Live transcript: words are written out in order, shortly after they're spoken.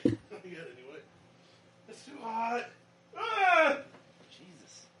hot. Ah!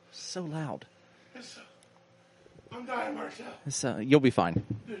 Jesus. So loud. I'm dying, Marcel. You'll be fine.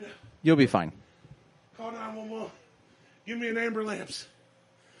 Dude, You'll be fine. call 911. Give me an amber lamps.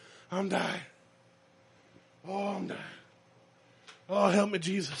 I'm dying. Oh, I'm dying. Oh, help me,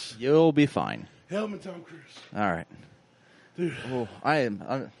 Jesus. You'll be fine. Help me, Tom Cruise. All right. Dude. Oh,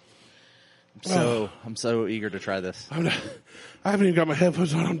 I'm so eager to try this. I haven't even got my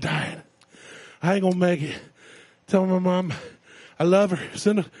headphones on. I'm dying. I ain't gonna make it. Tell my mom I love her.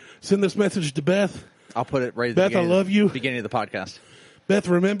 Send this message to Beth. I'll put it right at Beth, the I love you. beginning of the podcast. Beth,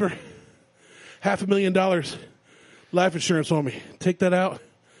 remember, $500,000 life insurance on me. Take that out.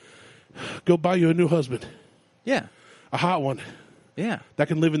 Go buy you a new husband. Yeah. A hot one. Yeah. That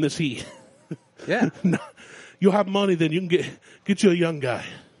can live in this heat. Yeah. No, you'll have money then. You can get you a young guy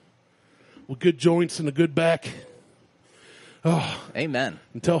with good joints and a good back. Oh, Amen.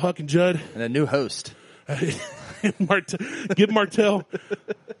 and tell Huck and Judd. And a new host. Give Martell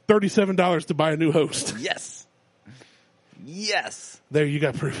 $37 to buy a new host. Yes. Yes. There, you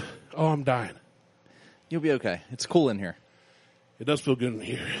got proof. Oh, I'm dying. You'll be okay. It's cool in here. It does feel good in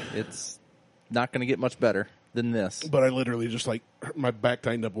here. It's not going to get much better than this. But I literally just my back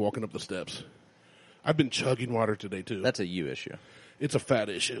tightened up walking up the steps. I've been chugging water today too. That's a you issue. It's a fat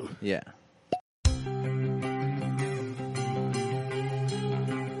issue. Yeah.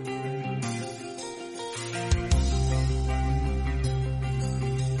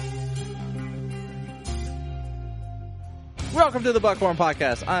 Welcome to the Buckhorn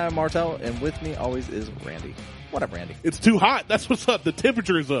Podcast. I am Martel, and with me always is Randy. What up, Randy? It's too hot. That's what's up. The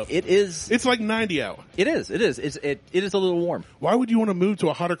temperature is up. It is. It's like 90 out. It is. It is. It is a little warm. Why would you want to move to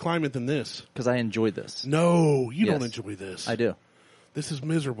a hotter climate than this? Because I enjoy this. No, you Yes. don't enjoy this. I do. This is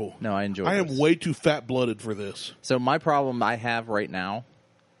miserable. No, I enjoy I this. am way too fat-blooded for this. So my problem I have right now,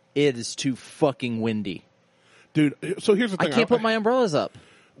 it is too fucking windy. Dude, so here's the I thing. can't put my umbrellas up.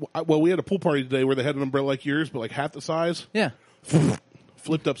 Well, we had a pool party today where they had an umbrella like yours, but like half the size. Yeah.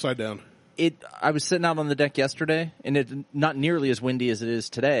 Flipped upside down. I was sitting out on the deck yesterday, and it's not nearly as windy as it is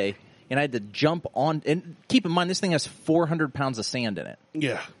today, and I had to jump on. And keep in mind, this thing has 400 pounds of sand in it.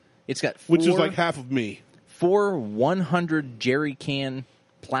 Yeah. It's got Which is like half of me. 4 100 jerry can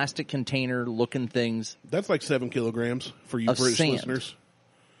plastic container looking things. That's like 7 kilograms for you Of British sand. listeners.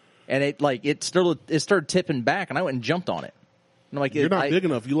 And it started tipping back, and I went and jumped on it. And I'm like, You're not big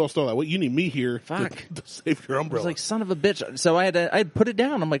enough. You lost all that weight. You need me here to save your I umbrella. was like, son of a bitch. So I had put it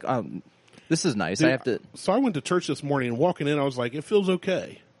down. I'm like, this is nice. Dude, I have to. So I went to church this morning, and walking in, I was like, it feels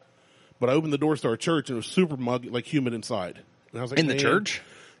okay. But I opened the doors to our church, and it was super muggy, like humid inside. And I was like, In the church?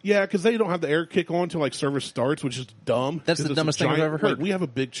 Yeah, because they don't have the air kick on until like service starts, which is dumb. That's the dumbest thing I've ever heard. Like, we have a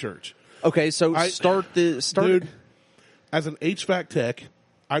big church. Okay, so start. Dude, as an HVAC tech,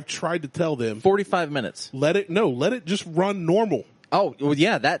 I've tried to tell them 45 minutes. let it just run normal. Oh, well,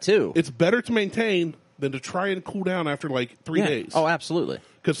 yeah, that too. It's better to maintain than to try and cool down after like 3 days. Oh, absolutely.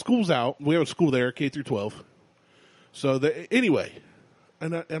 Because school's out. We have a school there, K through 12. So anyway,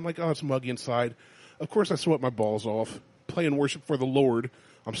 and I'm like, oh, it's muggy inside. Of course, I sweat my balls off playing worship for the Lord.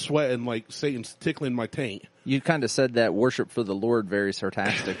 I'm sweating like Satan's tickling my taint. You kind of said that worship for the Lord very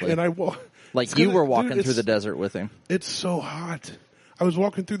sarcastically. And like you were walking through the desert with him. It's so hot. I was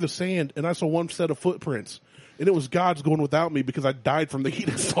walking through the sand, and I saw one set of footprints. And it was God's going without me because I died from the heat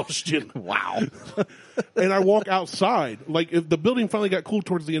exhaustion. Wow. And I walk outside. Like, if the building finally got cool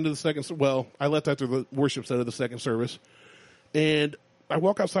towards the end of the second, well, I left after the worship set of the second service. And I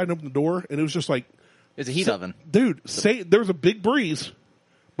walk outside and open the door, and it was just like... It's a heat oven. Dude, there was a big breeze,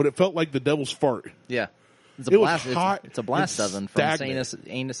 but it felt like the devil's fart. Yeah. It's a It blast. was hot. It's a blast and oven from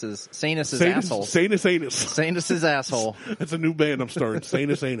Sanus's asshole. Sanus Anus. Sanus's asshole. That's a new band I'm starting.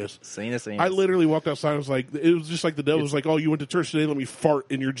 Sanus Anus. Sanus Anus. I literally walked outside. I was like, it was just like the devil was like, oh, you went to church today? Let me fart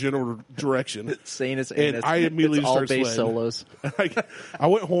in your general direction. Sanus And Anus. I immediately it's all started bass sweating. solos. I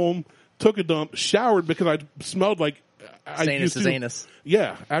went home, took a dump, showered because I smelled like Sanus's anus.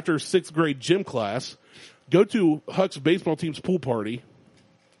 Yeah, after 6th grade gym class, go to Huck's baseball team's pool party,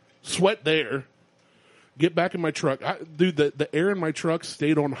 sweat there, get back in my truck. Dude, the air in my truck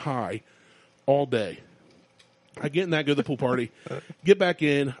stayed on high all day. I get in that, go to the pool party, get back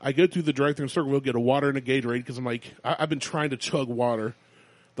in. I go through the drive-thru and Circle Will, get a water and a Gatorade because I'm like, I've been trying to chug water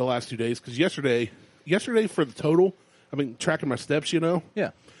the last 2 days because yesterday for the total, I've been tracking my steps, you know.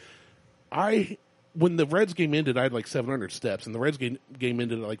 Yeah. When the Reds game ended, I had like 700 steps, and the Reds game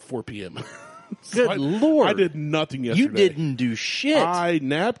ended at like 4 p.m. Good Lord. I did nothing yesterday. You didn't do shit. I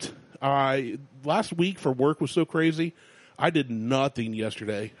napped. Last week for work was so crazy. I did nothing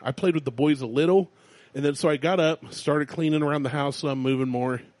yesterday. I played with the boys a little, and then so I got up, started cleaning around the house some, moving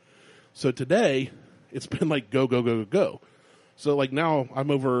more. So today, It's been like go, go, go, go, go. So like now I'm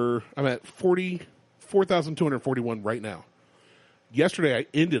at 4,241 right now. Yesterday I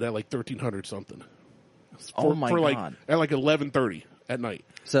ended at like 1,300 something. Oh my God. Like, at like 11:30 at night.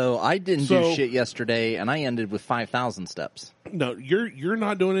 So I didn't do shit yesterday, and I ended with 5,000 steps. No, you're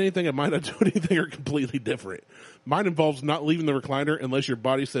not doing anything, and mine not doing anything are completely different. Mine involves not leaving the recliner unless your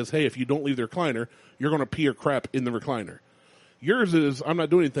body says, hey, if you don't leave the recliner, you're going to pee or crap in the recliner. Yours is, I'm not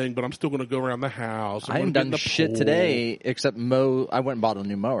doing anything, but I'm still going to go around the house. I haven't done shit today except mow. I went and bought a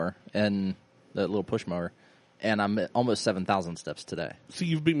new mower, and that little push mower, and I'm at almost 7,000 steps today. See,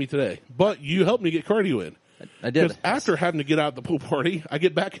 you've beat me today. But you helped me get cardio in. I did. Because after having to get out of the pool party, I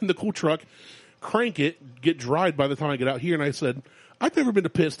get back in the cool truck, crank it, get dried by the time I get out here, and I said, I've never been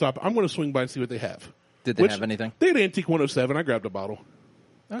to Pit Stop. I'm going to swing by and see what they have. Did they have anything? They had Antique 107. I grabbed a bottle.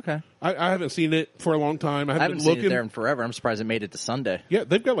 Okay. I haven't seen it for a long time. I haven't been seen looking. it there in forever. I'm surprised it made it to Sunday. Yeah,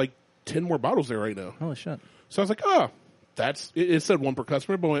 they've got like 10 more bottles there right now. Holy shit. So I was like, it said one per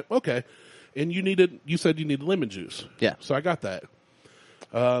customer, but I went, okay. And you said you needed lemon juice. Yeah. So I got that.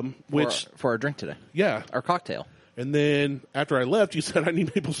 For our drink today. Yeah. Our cocktail. And then after I left, you said I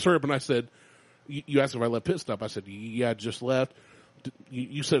need maple syrup, and I said, you asked if I left Pit Stop. I said, yeah, I just left.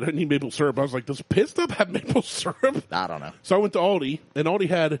 You said I need maple syrup. I was like, does Pit Stop have maple syrup? I don't know. So I went to Aldi, and Aldi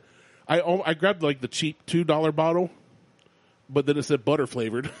had, I grabbed like the cheap $2 bottle, but then it said butter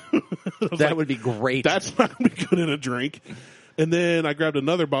flavored. That would be great. That's not going to be good in a drink. And then I grabbed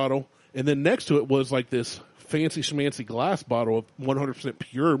another bottle, and then next to it was like this fancy schmancy glass bottle of 100%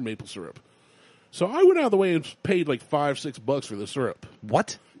 pure maple syrup. So I went out of the way and paid like $5-6 for the syrup.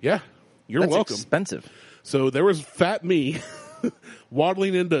 What? Yeah. You're That's welcome. Expensive. So there was fat me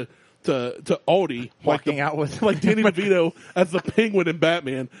waddling into Aldi, walking out with like Danny DeVito as the Penguin in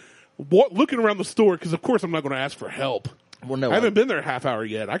Batman, looking around the store because of course I'm not going to ask for help. Well, no, I haven't been there a half hour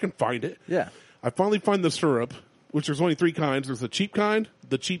yet. I can find it. Yeah. I finally find the syrup, which there's only 3 kinds. There's the cheap kind,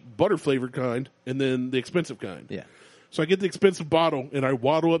 the cheap butter flavored kind, and then the expensive kind. Yeah. So I get the expensive bottle and I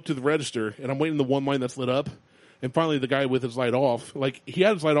waddle up to the register and I'm waiting the one line that's lit up. And finally the guy with his light off, like he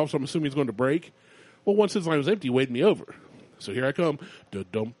had his light off, so I'm assuming he's going to break. Well, once his line was empty, he waved me over. So here I come.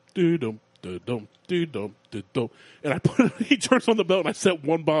 Da-dum, do-dum, da-dum, do-dum, da-dum. And he turns on the belt and I set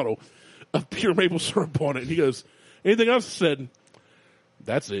one bottle of pure maple syrup on it. And he goes, anything else? I said,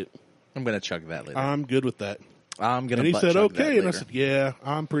 that's it. I'm going to chug that later. I'm good with that. I'm going to. And he said, okay. And I said, yeah,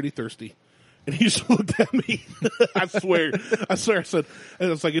 I'm pretty thirsty. And he just looked at me. I swear. I said,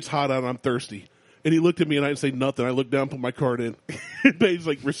 and it's like, it's hot out and I'm thirsty. And he looked at me and I didn't say nothing. I looked down, put my card in. And he's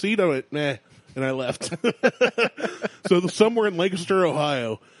like, receipt? I went, nah. And I left. So somewhere in Lancaster,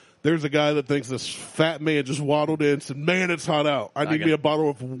 Ohio, there's a guy that thinks this fat man just waddled in and said, man, it's hot out. I need me a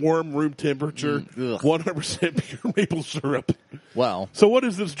bottle of warm room temperature, 100% pure maple syrup. Well. So what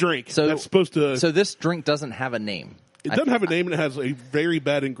is this drink that's supposed to... So this drink doesn't have a name. It doesn't have a name and it has a very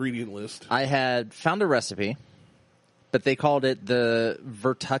bad ingredient list. I had found a recipe, but they called it the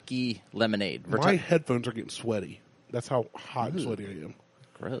Buckatucky Lemonade. My headphones are getting sweaty. That's how hot and sweaty I am.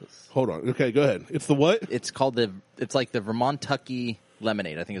 Gross. Hold on. Okay, go ahead. It's the what? It's like the Vermont-tucky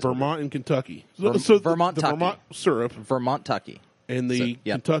Lemonade, I think it's Vermont and Kentucky. So Vermont syrup. Vermont-tucky. And the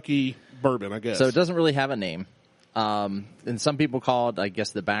Kentucky bourbon, I guess. So it doesn't really have a name. And some people call it, I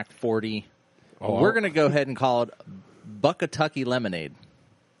guess, the Back 40. Oh, we're going to go ahead and call it Buckatucky Lemonade.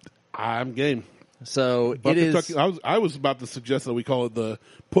 I'm game. So it is. I was about to suggest that we call it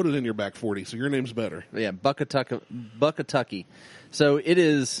put it in your back 40. So your name's better. Yeah, Buckatucky. So it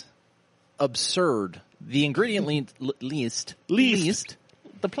is absurd. The ingredient least.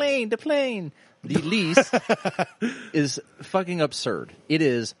 The plane. The least is fucking absurd. It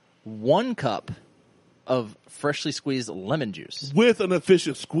is 1 cup of freshly squeezed lemon juice with an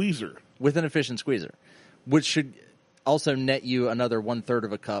efficient squeezer. Which should also net you another 1/3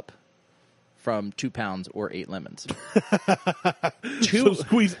 of a cup from 2 pounds or 8 lemons. So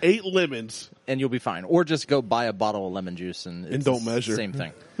squeeze 8 lemons. And you'll be fine. Or just go buy a bottle of lemon juice and don't measure. Same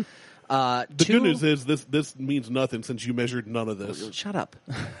thing. The good news is this means nothing since you measured none of this. Shut up.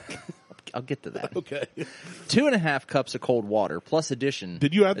 I'll get to that. Okay. 2.5 cups of cold water plus addition.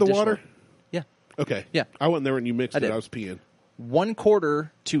 Did you add the water? Yeah. Okay. Yeah. I wasn't there when you mixed it. I was peeing. 1/4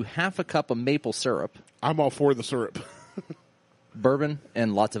 to half a cup of maple syrup. I'm all for the syrup. Bourbon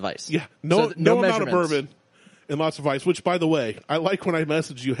and lots of ice. Yeah. No amount of bourbon and lots of ice, which, by the way, I like when I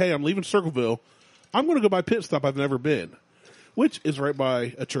message you, hey, I'm leaving Circleville. I'm going to go by Pit Stop I've never been, which is right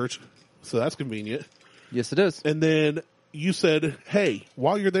by a church. So that's convenient. Yes, it is. And then you said, hey,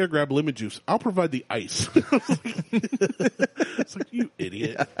 while you're there, grab lemon juice. I'll provide the ice. It's like, you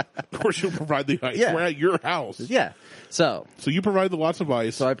idiot. Yeah. Of course you'll provide the ice. Yeah. We're at your house. Yeah. So you provided lots of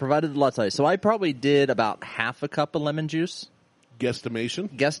ice. So I provided lots of ice. So I probably did about half a cup of lemon juice.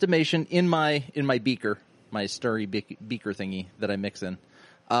 Guesstimation in my beaker, my stirry beaker thingy that I mix in.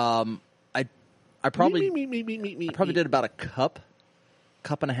 I probably did about a cup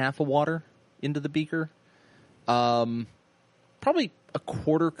and a half of water into the beaker. Probably a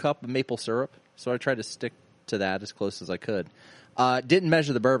quarter cup of maple syrup. So I tried to stick to that as close as I could. Didn't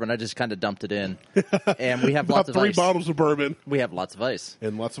measure the bourbon. I just kind of dumped it in. And we have lots of ice. 3 bottles of bourbon. We have lots of ice.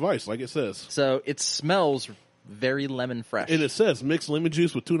 And lots of ice, like it says. So it smells very lemon fresh. And it says mix lemon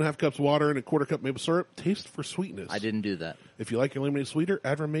juice with 2.5 cups water and a quarter cup maple syrup. Taste for sweetness. I didn't do that. If you like your lemonade sweeter,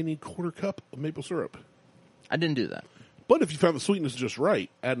 add remaining quarter cup of maple syrup. I didn't do that. But if you found the sweetness just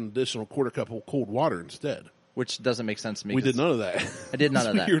right, add an additional quarter cup of cold water instead. Which doesn't make sense to me. We did none of that. I did none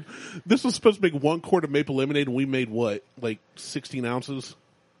of that. This was supposed to make 1 quart of maple lemonade, and we made what? Like 16 ounces?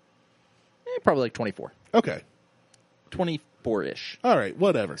 Probably like 24. Okay. 24-ish. All right,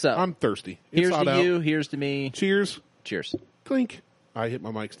 whatever. So, I'm thirsty. Here's to you, here's to me. Cheers. Cheers. Clink. I hit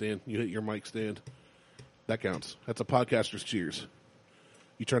my mic stand. You hit your mic stand. That counts. That's a podcaster's cheers.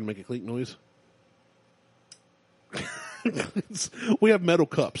 You trying to make a clink noise? We have metal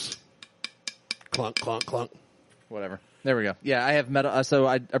cups. Clunk, clunk, clunk. Whatever. There we go. Yeah, I have metal. So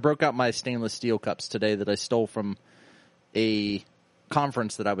I broke out my stainless steel cups today that I stole from a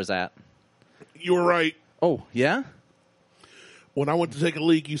conference that I was at. You were right. Oh, yeah? When I went to take a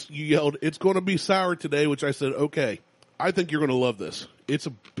leak, you yelled, "It's going to be sour today," which I said, okay. I think you're going to love this. It's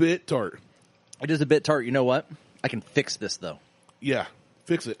a bit tart. It is a bit tart. You know what? I can fix this, though. Yeah,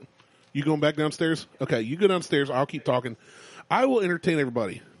 fix it. You going back downstairs? Okay, you go downstairs. I'll keep talking. I will entertain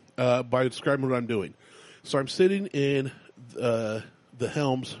everybody by describing what I'm doing. So I'm sitting in the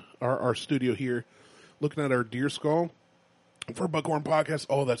Helms, our studio here, looking at our deer skull for a Buckhorn podcast.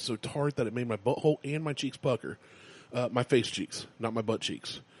 Oh, that's so tart that it made my butthole and my cheeks pucker. My face cheeks, not my butt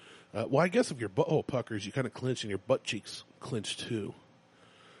cheeks. Well, I guess if your butthole puckers, you kind of clench and your butt cheeks clench too.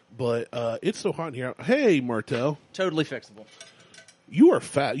 But it's so hot in here. Hey, Martel. Totally fixable. You are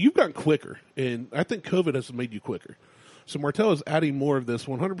fat. You've gotten quicker, and I think COVID has made you quicker. So Martel is adding more of this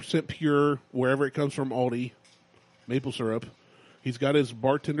 100% pure, wherever it comes from, Aldi, maple syrup. He's got his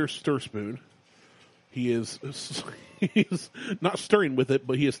bartender stir spoon. He's not stirring with it,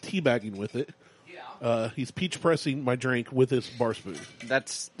 but he is teabagging with it. Yeah. He's peach pressing my drink with his bar spoon.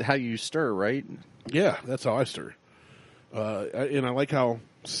 That's how you stir, right? Yeah, that's how I stir. And I like how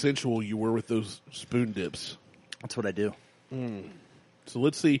sensual you were with those spoon dips. That's what I do. So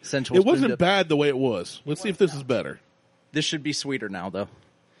let's see. Sensual it wasn't spoon dip. bad the way it was. Let's see if this is better. This should be sweeter now, though.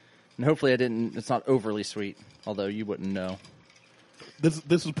 And hopefully it's not overly sweet, although you wouldn't know. This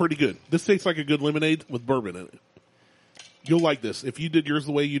is pretty good. This tastes like a good lemonade with bourbon in it. You'll like this. If you did yours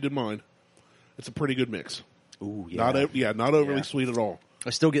the way you did mine, it's a pretty good mix. Ooh, yeah. Not overly sweet at all.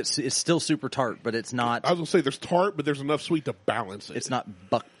 It's still super tart, but it's not. I was going to say there's tart, but there's enough sweet to balance it. It's not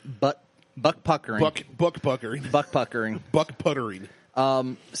buck puckering. Buck puckering. Buck puckering. Buck puttering.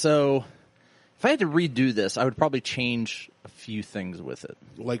 So if I had to redo this, I would probably change a few things with it.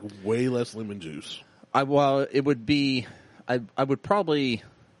 Like way less lemon juice. It would be. I would probably.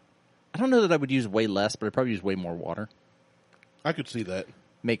 I don't know that I would use way less, but I'd probably use way more water. I could see that.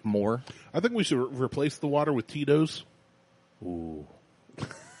 Make more. I think we should replace the water with Tito's. Ooh.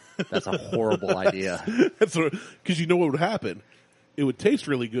 That's a horrible idea. Because you know what would happen? It would taste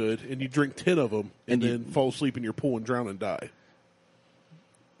really good, and you drink 10 of them, and then fall asleep in your pool and drown and die.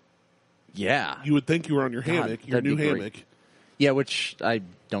 Yeah. You would think you were on your hammock, your new hammock. Yeah, which I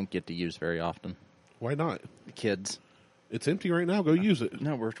don't get to use very often. Why not? The kids. It's empty right now. Go use it.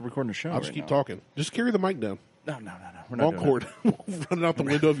 No, we're recording a show. I'll just keep talking. Just carry the mic down. No. We're not doing cord. Running out the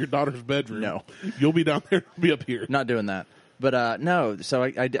window of your daughter's bedroom. No. You'll be down there. I'll be up here. Not doing that. But no, so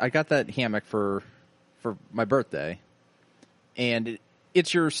I got that hammock for my birthday, and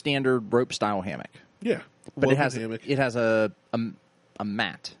it's your standard rope style hammock. Yeah, but it has a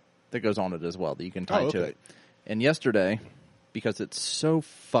mat that goes on it as well that you can tie to it. And yesterday, because it's so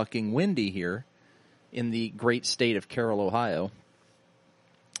fucking windy here in the great state of Carroll, Ohio,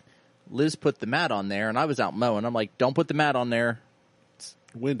 Liz put the mat on there, and I was out mowing. I'm like, "Don't put the mat on there. It's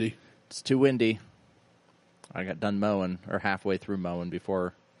windy. It's too windy." I got done mowing, or halfway through mowing,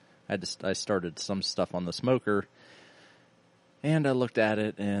 before I started some stuff on the smoker. And I looked at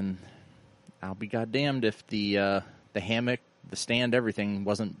it, and I'll be goddamned if the hammock, the stand, everything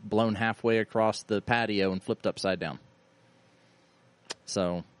wasn't blown halfway across the patio and flipped upside down.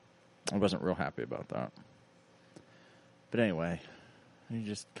 So I wasn't real happy about that. But anyway, you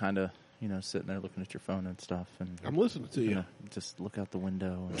just kind of, sitting there looking at your phone and stuff. And I'm listening to you. Just look out the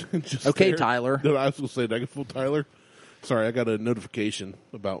window. And Just okay, there. Tyler. No, I was going to say, did I get full Tyler? Sorry, I got a notification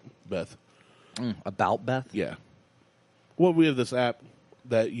about Beth. About Beth? Yeah. Well, we have this app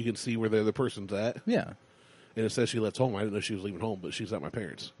that you can see where the other person's at. Yeah. And it says she left home. I didn't know she was leaving home, but she's at my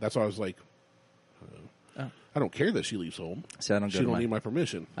parents'. That's why I was like, I don't care that she leaves home. See, she don't need my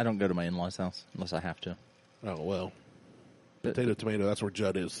permission. I don't go to my in-laws' house unless I have to. Oh, well. Potato, tomato, that's where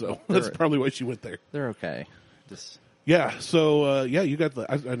Judd is, so that's probably why she went there. They're okay. Yeah, so, you got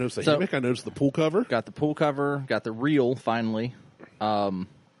I noticed the hammock, I noticed the pool cover. Got the pool cover, got the reel, finally. The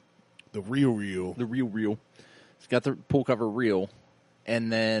reel. The reel. It's got the pool cover reel,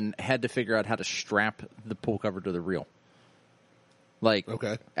 and then had to figure out how to strap the pool cover to the reel.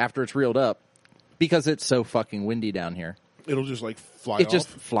 Okay. After it's reeled up, because it's so fucking windy down here. It'll just, fly off? It off? just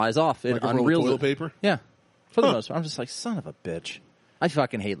flies off. It like a roll of toilet paper? Yeah. For the most part. I'm just like, son of a bitch. I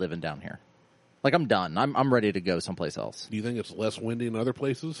fucking hate living down here. I'm done. I'm ready to go someplace else. Do you think it's less windy in other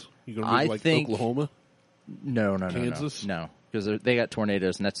places? You going to move Oklahoma? No. Kansas? No. Because they got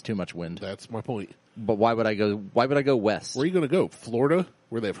tornadoes, and that's too much wind. That's my point. But why would I go west? Where are you going to go? Florida,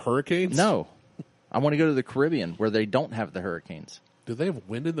 where they have hurricanes? No. I want to go to the Caribbean, where they don't have the hurricanes. Do they have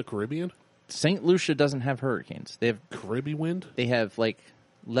wind in the Caribbean? St. Lucia doesn't have hurricanes. They have Caribbean wind? They have,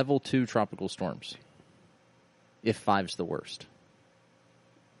 level 2 tropical storms. If 5's the worst.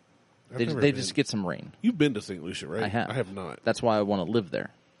 They just get some rain. You've been to St. Lucia, right? I have. I have not. That's why I want to live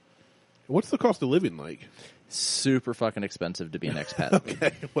there. What's the cost of living like? Super fucking expensive to be an expat.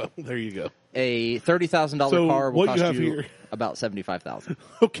 Okay, well, there you go. A $30,000 car will cost you about $75,000.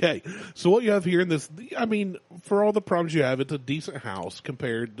 Okay, so what you have here in this, for all the problems you have, it's a decent house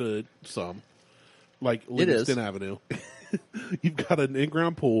compared to some, like Livingston Avenue. You've got an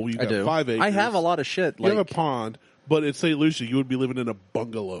in-ground pool. You've got 5 acres. I have a lot of shit. You have a pond, but at St. Lucia, you would be living in a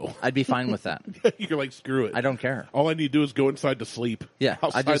bungalow. I'd be fine with that. You're like, screw it. I don't care. All I need to do is go inside to sleep. Yeah.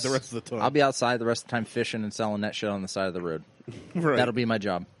 Outside the rest of the time. I'll be outside the rest of the time fishing and selling that shit on the side of the road. Right. That'll be my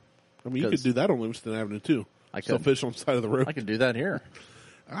job. You could do that on Livingston Avenue, too. I could. Sell fish on the side of the road. I could do that here.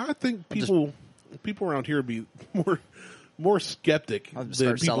 I think people around here would be more skeptic I'll just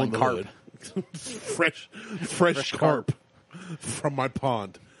than start people selling in the carp. hood. fresh carp from my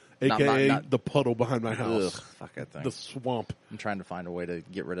pond, a.k.a. the puddle behind my house. Ugh, fuck that thing. The swamp. I'm trying to find a way to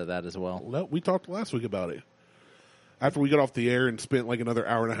get rid of that as well. Well, we talked last week about it. After we got off the air and spent another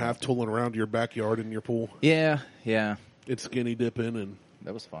hour and a half tooling around your backyard and your pool. Yeah. It's skinny dipping, and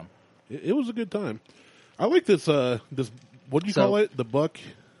that was fun. It was a good time. I like this. What do you call it? The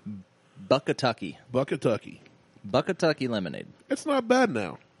Buckatucky. Buckatucky Lemonade. It's not bad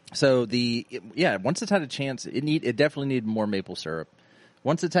now. So once it's had a chance, it definitely needed more maple syrup.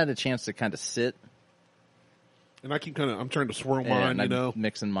 Once it's had a chance to kind of sit, and I'm trying to swirl mine,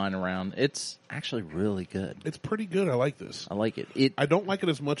 mixing mine around. It's actually really good. It's pretty good. I like this. I like it. I don't like it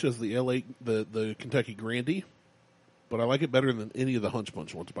as much as the Kentucky Grandy, but I like it better than any of the Hunch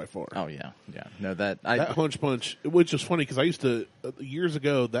Punch ones by far. Oh yeah. No, that Hunch Punch, which is funny because I used to years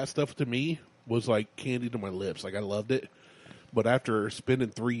ago. That stuff to me was like candy to my lips. I loved it. But after spending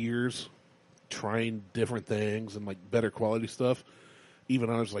 3 years trying different things and better quality stuff, even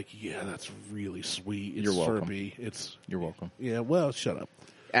I was like, yeah, that's really sweet. It's syrupy. You're welcome. Yeah, well, shut up.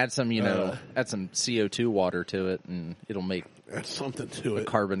 Add some, add some CO2 water to it, and it'll make add something to it.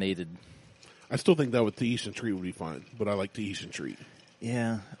 Carbonated. I still think that with Tahitian Treat would be fine, but I like Tahitian Treat.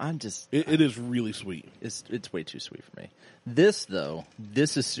 Yeah, I'm just. It is really sweet. It's way too sweet for me. This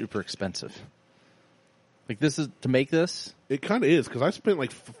is super expensive. This is to make this. It kind of is because I spent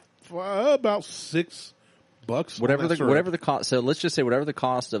about $6. Whatever the cost. So let's just say whatever the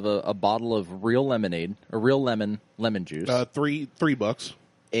cost of a bottle of real lemonade or real lemon juice. $3.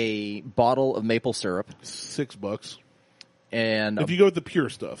 A bottle of maple syrup. $6. And if you go with the pure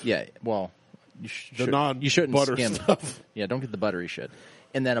stuff, yeah. Well, you shouldn't butter skim stuff. Yeah, don't get the buttery shit.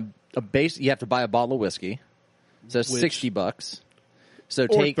 And then a base. You have to buy a bottle of whiskey. So $60. So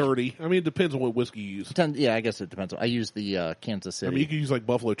take 30. It depends on what whiskey you use. Yeah, I guess it depends. I use the Kansas City. You can use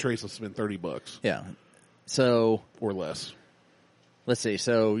Buffalo Trace and spend $30. Yeah. So or less. Let's see.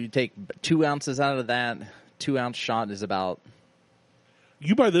 So you take 2 ounces out of that. 2 ounce shot is about.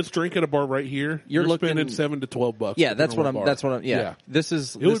 You buy this drink at a bar right here. You're spending $7 to $12. Yeah, that's what I'm. Yeah. This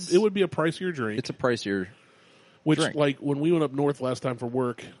is. It would be a pricier drink. It's a pricier. Which, drink. when we went up north last time for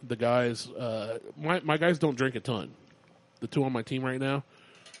work, the guys, my guys don't drink a ton. The 2 on my team right now,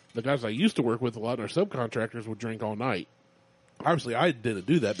 the guys I used to work with a lot, and our subcontractors would drink all night. Obviously, I didn't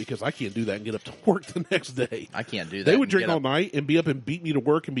do that because I can't do that and get up to work the next day. I can't do that. They would drink all night and be up and beat me to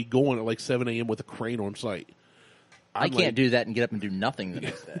work and be going at 7 a.m. with a crane on site. I can't do that and get up and do nothing the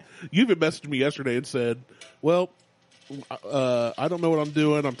next day. You even messaged me yesterday and said, well, I don't know what I'm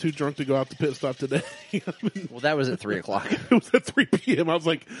doing. I'm too drunk to go out to pit stop today. Well, that was at 3:00. It was at 3 p.m. I was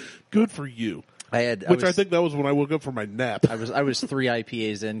like, good for you. I think that was when I woke up from my nap. I was 3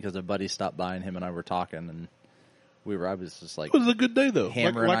 IPAs in because a buddy stopped by and him and I were talking, and I was just like, it was a good day though.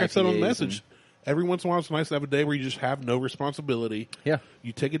 Like I said on the IPAs message, every once in a while it's nice to have a day where you just have no responsibility. Yeah.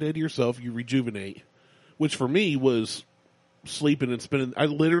 You take a day to yourself, you rejuvenate, which for me was sleeping and spending. I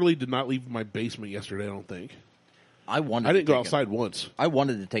literally did not leave my basement yesterday, I don't think. I didn't go outside once. I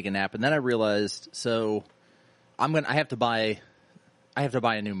wanted to take a nap, and then I realized, so I have to buy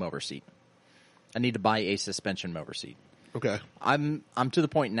a new mower seat. I need to buy a suspension mower seat. Okay. I'm to the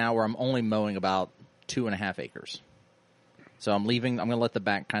point now where I'm only mowing about 2.5 acres. So I'm going to let the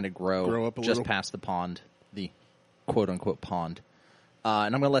back kind of grow up a just little. past the pond, the quote unquote pond.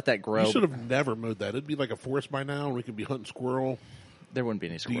 And I'm going to let that grow. You should have never mowed that. It'd be like a forest by now, and we could be hunting squirrel. There wouldn't be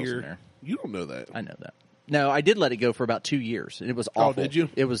any squirrels deer. in there. You don't know that. I know that. No, I did let it go for about 2 years, and it was awful. Oh, did you?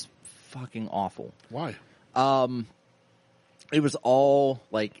 It was fucking awful. Why? It was all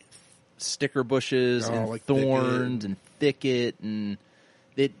like sticker bushes and like thorns and thicket, and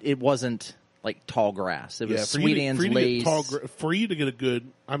it wasn't like tall grass. It was Sweet Ann's lace. For you to get a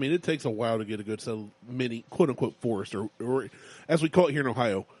good, I mean, it takes a while to get a good mini, quote unquote, forest, or as we call it here in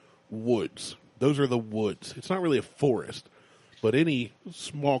Ohio, woods. Those are the woods. It's not really a forest, but any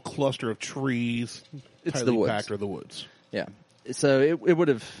small cluster of trees, it's tightly the woods. packed are the woods. Yeah. So it would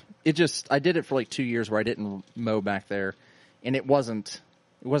have. I did it for like 2 years where I didn't mow back there, and it wasn't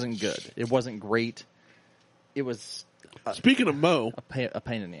good. It wasn't great. It was. Speaking of Mo, a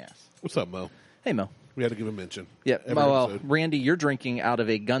pain in the ass. What's up, Mo? Hey, Mo. We had to give a mention. Yeah. Well, Randy, you're drinking out of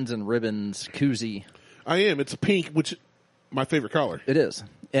a Guns N' Ribbons koozie. I am. It's pink, which my favorite color. It is,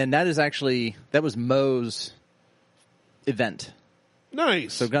 and that was Mo's event.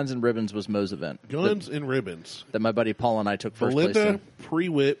 Nice. So Guns N' Ribbons was Mo's event. Guns and Ribbons. That my buddy Paul and I took first place Belinda in.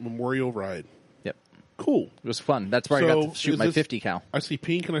 Pre-Wit Memorial Ride. Yep. Cool. It was fun. That's where I got to shoot my 50 cal. I see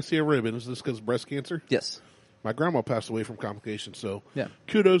pink and I see a ribbon. Is this because of breast cancer? Yes. My grandma passed away from complications, so yeah.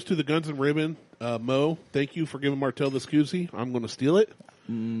 Kudos to the Guns N' Ribbon. Mo, thank you for giving Martell this koozie. I'm going to steal it.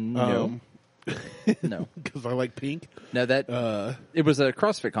 No. No. Because I like pink. No, it was a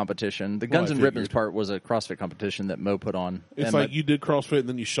CrossFit competition. The Guns N' Ribbons part was a CrossFit competition that Mo put on. It's like you did CrossFit and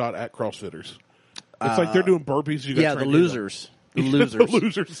then you shot at CrossFitters. It's like they're doing burpees. You the losers. The losers. The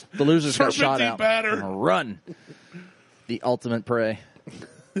losers. The losers got shot out. Batter. Run. The ultimate prey.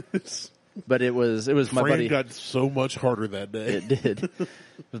 But it was my buddy. Got so much harder that day. It did. It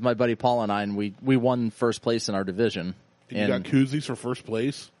was my buddy Paul and I, and we won first place in our division. And you got koozies for first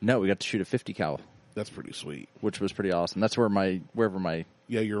place? No, we got to shoot a 50 cal. That's pretty sweet. Which was pretty awesome. That's wherever my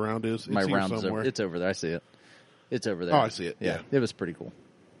your round is. My round is over. It's over there. I see it. It's over there. Oh, I see it. Yeah. It was pretty cool.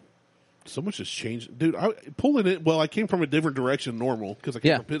 So much has changed, dude. Pulling it. Well, I came from a different direction than normal because I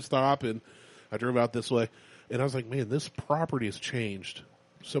came from pit stop and I drove out this way, and I was like, man, this property has changed.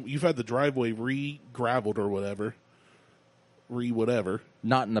 So you've had the driveway re-graveled or whatever, whatever.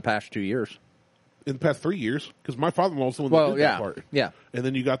 Not in the past 2 years. In the past 3 years, because my father-in-law's the one that did that part. Yeah. And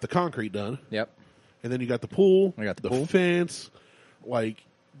then you got the concrete done. Yep. And then you got the pool. I got the pool. Fence. Like,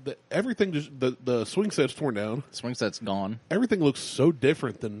 everything, the swing set's torn down. The swing set's gone. Everything looks so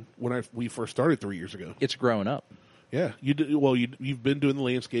different than when we first started 3 years ago. It's growing up. Yeah. You've been doing the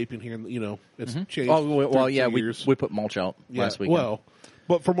landscaping here, and, it's changed. Oh, well, yeah, we put mulch out last weekend. Well,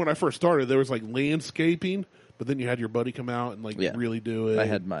 but from when I first started, there was like landscaping, but then you had your buddy come out and really do it. I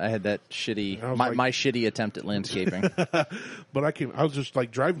had that shitty my shitty attempt at landscaping. But I was just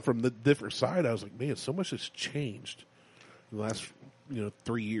like driving from the different side. I was like, man, so much has changed in the last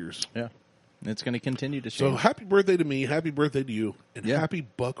 3 years. Yeah, it's going to continue to change. So happy birthday to me, happy birthday to you, and happy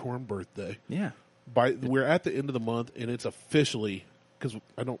Buckhorn birthday. Yeah. We're at the end of the month, and it's officially because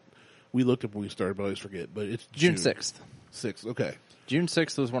we looked up when we started, but I always forget. But it's June 6th. 6th, okay. June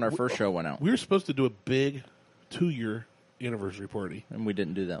 6th was when our first show went out. We were supposed to do a big 2-year anniversary party. And we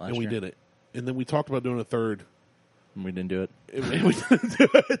didn't do that last year. And we did it. And then we talked about doing a third. And we didn't do it. And we didn't do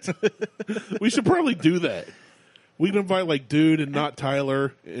it. We should probably do that. We can invite like Dude and Not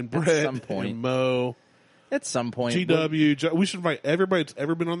Tyler and Brett at some point. And Mo. At some point. GW. We should invite everybody that's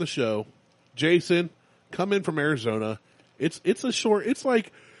ever been on the show. Jason, come in from Arizona. It's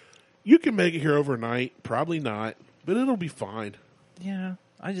like you can make it here overnight. Probably not. But it'll be fine. Yeah,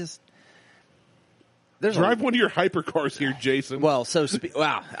 drive one of your hypercars here, Jason. Well, so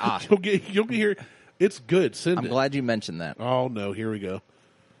wow, you'll be here. It's good. Send it. I'm glad you mentioned that. Oh no, here we go.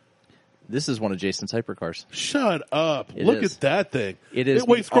 This is one of Jason's hypercars. Shut up! It Look is. at that thing. It is.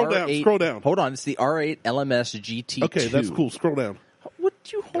 Wait, scroll R8, down. Scroll down. Hold on. It's the R8 LMS GT2. Okay, that's cool. Scroll down. What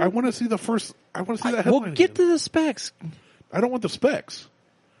do you hold? I want to see the first. I want to see that headline. Well, get again. to the specs. I don't want the specs.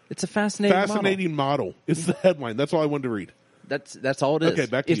 It's a fascinating model. It's the headline. That's all I wanted to read. That's all it is. Okay,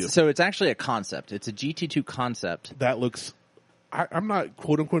 back to you. So it's actually a concept. It's a GT2 concept. That looks. I'm not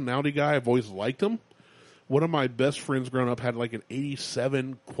quote unquote an Audi guy. I've always liked them. One of my best friends growing up had like an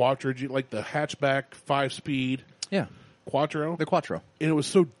 '87 Quattro, like the hatchback 5-speed. Yeah, Quattro. the Quattro. And it was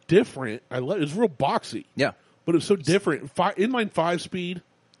so different. It was real boxy. Yeah, but it was so different. Inline 5-speed.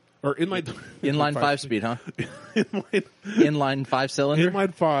 Or inline 5-speed, huh? inline Inline 5-cylinder.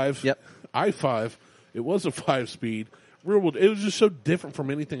 Inline 5. Yep. i5. It was a 5-speed. It was just so different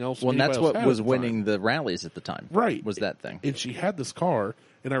from anything else. Well, and that's what was winning time. the rallies at the time. Right. Was that thing. And she had this car,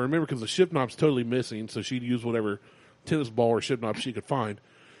 and I remember because the shift knob's totally missing, so she'd use whatever tennis ball or shift knob she could find.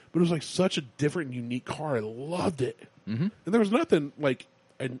 But it was like such a different and unique car. I loved it. Mm-hmm. And there was nothing like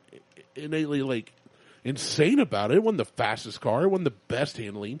innately like insane about it. It wasn't the fastest car. It wasn't the best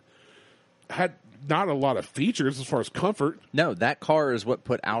handling. Had not a lot of features as far as comfort. No, that car is what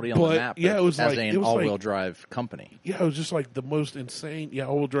put Audi on the map as an all-wheel drive company. Yeah, it was just like the most insane. Yeah,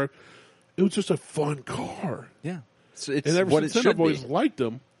 all-wheel drive. It was just a fun car. Yeah. So it's and ever what since it then, should I've always be. liked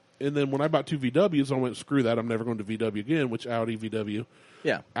them. And then when I bought 2 VWs, I went, screw that. I'm never going to VW again, which Audi VW.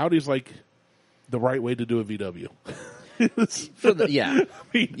 Yeah. Audi's like the right way to do a VW. Yeah. I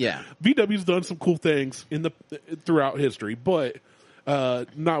mean, yeah. VW's done some cool things throughout history, but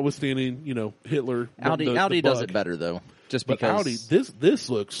notwithstanding, Hitler. Audi does it better though, just but because Audi, this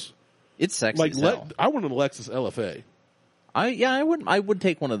looks it's sexy. Like as hell. I want a Lexus LFA. I would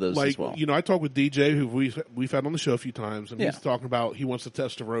take one of those as well. I talked with DJ, who we've had on the show a few times, and Yeah. he's talking about he wants to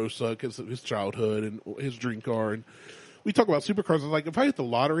Testarossa because of his childhood and his dream car. And we talk about supercars. I was like, if I hit the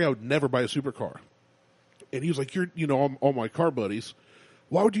lottery, I would never buy a supercar. And he was like, all my car buddies,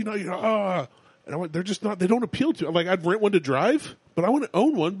 why would you not? And I went, they're just not. They don't appeal to. Like, I'd rent one to drive, but I want to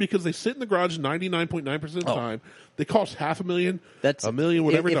own one because they sit in the garage 99.9% of the time. They cost $500,000, That's $1 million,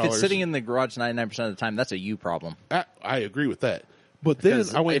 whatever if dollars. it's sitting in the garage 99% of the time, that's a you problem. I agree with that. But then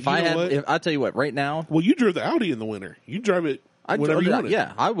I went, I'll tell you what, right now. Well, you drove the Audi in the winter. You drive it whenever you want it.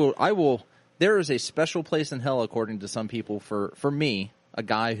 Yeah, I will. There is a special place in hell, according to some people, for me, a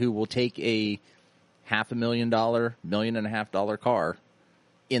guy who will take a $500,000, $1.5 million car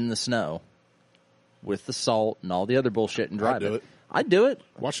in the snow with the salt and all the other bullshit and drive it. I'd do it.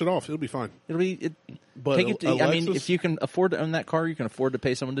 Wash it off. It'll be fine. It'll be. But take it to, I mean, Lexus- if you can afford to own that car, you can afford to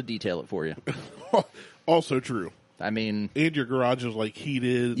pay someone to detail it for you. Also true. I mean, and your garage is like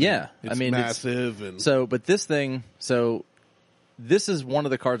heated. Yeah, it's massive. This is one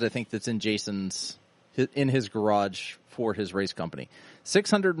of the cars I think that's in in his garage for his race company.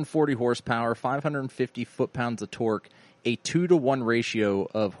 640 horsepower, 550 foot-pounds of torque, a 2-to-1 ratio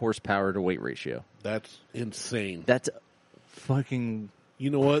of horsepower to weight ratio. That's insane. That's fucking You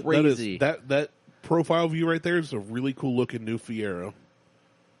know what? crazy. That profile view right there is a really cool looking new Fiero.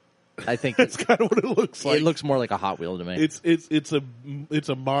 I think That's kind of what it looks like. it looks more like a Hot Wheel to me. It's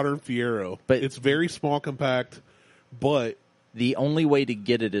a modern Fiero, But- it's very small, compact. But The only way to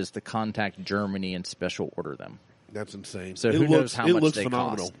get it is to contact Germany and special order them. that's insane. So it who knows how much looks they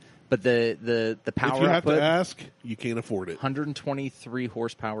phenomenal. cost. But the power If you have output, to ask, you can't afford it. 123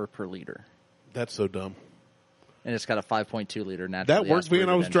 horsepower per liter. That's so dumb. And it's got a 5.2 liter naturally That work van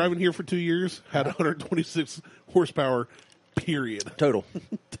I was aspirated driving here for 2 years had 126 horsepower. Period. engine. Total.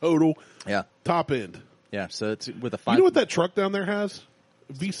 Total. Yeah. Top end. Yeah, so it's with a 5. You know what that truck down there has?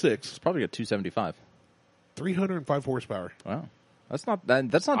 V6, It's probably got 275. 305 horsepower. Wow. That's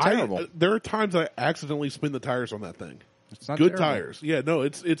not terrible. There are times I accidentally spin the tires on that thing. It's not Good terrible. tires. Yeah, no,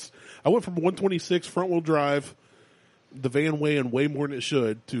 it's. I went from 126 front wheel drive, the van weighing way more than it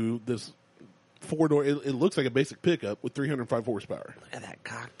should, to this 4-door. It looks like a basic pickup with 305 horsepower. Look at that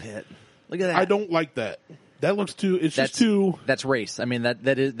cockpit. Look at that. I don't like that. That looks too. It's just too. That's race. I mean that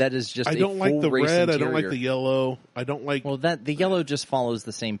is just. I don't a like full the race red. Interior. I don't like the yellow. I don't like. Well, the yellow just follows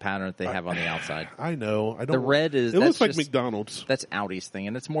the same pattern that they have on the outside. I know. I don't. The red is. It looks that's like just- McDonald's. That's Audi's thing,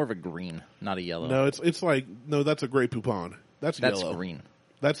 and it's more of a green, not a yellow. No, it's like no. That's a Grey Poupon. That's yellow. green.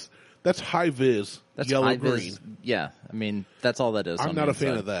 That's high vis. That's yellow high green. vis. Yeah, I mean that's all that is. I'm on not the a fan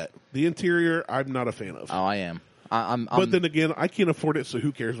inside. of that. The interior, I'm not a fan of. Oh, I am. I'm but then again, I can't afford it, so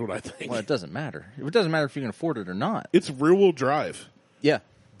who cares what I think? well, it doesn't matter. It doesn't matter if you can afford it or not. It's rear wheel drive. Yeah,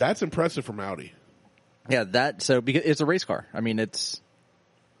 That's impressive from Audi. yeah. Because it's a race car. I mean, it's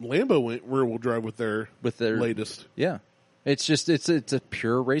Lambo went rear wheel drive with their with their latest. Yeah, It's just it's a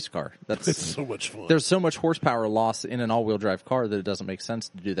pure race car. It's so much fun. There's so much horsepower loss in an all-wheel drive car that it doesn't make sense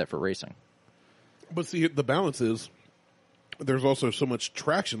to do that for racing. But see, the balance is there's also so much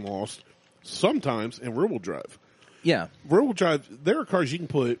traction lost sometimes in rear-wheel drive. Yeah. Rear-wheel drive, there are cars you can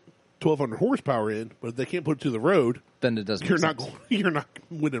put 1,200 horsepower in, but if they can't put it to the road, then it doesn't. You're not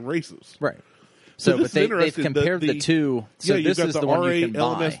winning races, right? So but they've compared the two. So yeah, this got is the the one R8 you can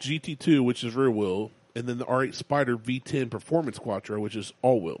buy. LMS GT2, which is rear wheel, and then the R8 Spider V10 Performance Quattro, which is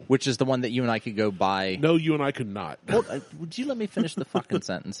all wheel. Which is the one that you and I could go buy. No, you and I could not. Would you let me finish the fucking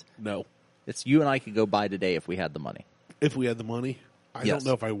sentence? No, it's you and I could go buy today if we had the money. If we had the money, I don't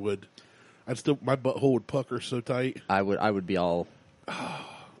know if I would. I'd still my butthole would pucker so tight. I would be all.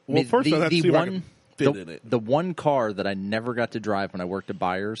 Well, first I'd have to see if I can fit in it. The one car that I never got to drive when I worked at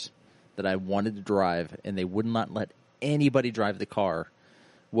Byers that I wanted to drive, and they would not let anybody drive the car,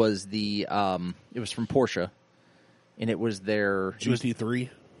 was the it was from Porsche, and it was their GT3.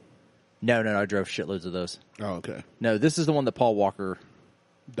 No, I drove shitloads of those. Oh, okay. No, this is the one that Paul Walker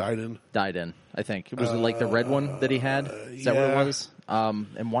died in. I think it was like the red one that he had. Is that what it was?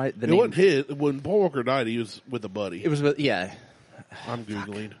 And why the it name? wasn't his. When Paul Walker died, he was with a buddy. It was with I'm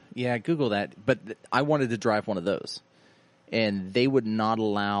googling. Yeah, Google that. But I wanted to drive one of those, and they would not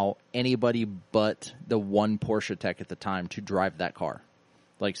allow anybody but the one Porsche tech at the time to drive that car.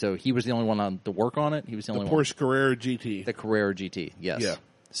 Like, so he was the only one on to work on it. He was the only Porsche Carrera GT. The Carrera GT, yes. Yeah.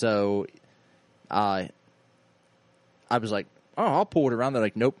 So, I was like, oh, I'll pull it around. They're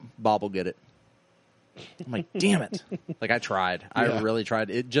like, nope, Bob will get it. I'm like, damn it! Like I tried, I really tried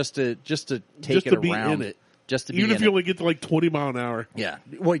it just to take it be around, in it. just to be even if in you it. only get to like 20 mile an hour. Yeah,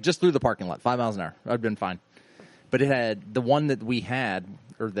 well, just through the parking lot, 5 miles an hour, I'd been fine. But it had the one that we had,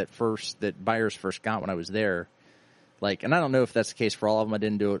 or that Byers first got when I was there. Like, and I don't know if that's the case for all of them. I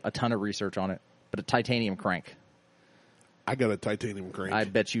didn't do a ton of research on it, but a titanium crank. I got a titanium crank. I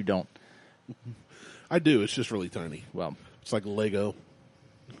bet you don't. I do. It's just really tiny. Well, it's like Lego.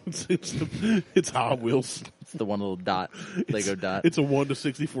 It's Hot Wheels. It's the one little dot, Lego dot. It's a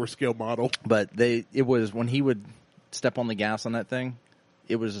 1:64 scale model. But it was when he would step on the gas on that thing,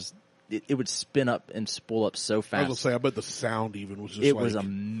 it would spin up and spool up so fast. I was gonna say, I bet the sound even was just. It was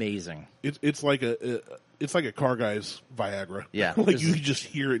amazing. It's like a car guy's Viagra. Yeah, like you just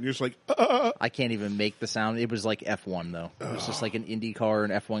hear it and you're just like. I can't even make the sound. It was like F1 though. It was just like an Indy car,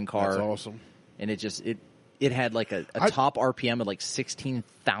 an F1 car. That's awesome. And it had like a top RPM of like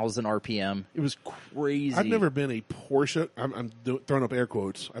 16,000 RPM. It was crazy. I've never been a Porsche. I'm throwing up air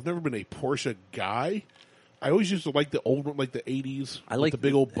quotes. I've never been a Porsche guy. I always used to like the old one, like the 80s. I like the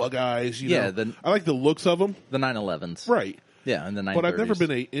big old bug eyes. You know? I like the looks of them. The 911s. Right. Yeah, and the 930s. But I've never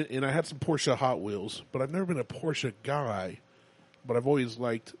been and I had some Porsche Hot Wheels, but I've never been a Porsche guy. But I've always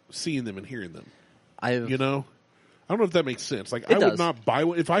liked seeing them and hearing them. You know? I don't know if that makes sense. Like, I would not buy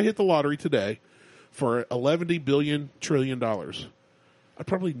one. If I hit the lottery today for $11 billion trillion, I'd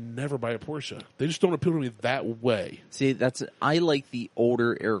probably never buy a Porsche. They just don't appeal to me that way. See, I like the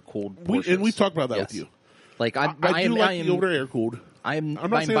older air-cooled Porsches. And we've talked about that with you. Like, I do like the older air-cooled. I'm not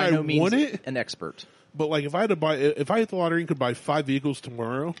by saying I no means want it, an expert. But like, if I hit the lottery and could buy 5 vehicles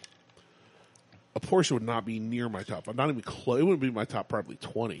tomorrow, a Porsche would not be near my top. I'm not even close. It wouldn't be my top probably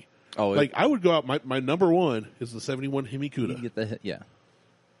 20. Oh, like I would go out. My number one is the 71 Hemi-Cuda. You get yeah.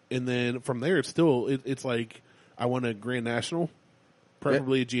 And then from there, it's like I want a Grand National,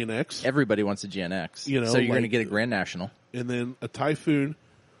 preferably a GNX. Everybody wants a GNX, so you're going to get a Grand National, and then a Typhoon,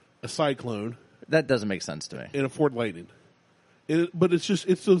 a Cyclone. That doesn't make sense to me. And a Ford Lightning. But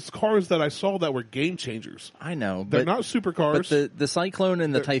it's those cars that I saw that were game changers. I know they're not supercars. But the Cyclone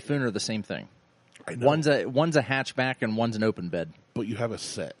and the Typhoon are the same thing. I know. One's a hatchback and one's an open bed. But you have a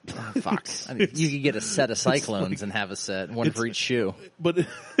set. Oh, fuck. I mean, you could get a set of Cyclones and have a set, one for each shoe. But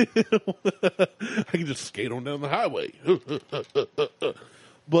I can just skate on down the highway.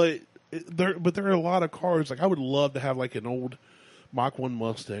 But there are a lot of cars. Like I would love to have like an old Mach 1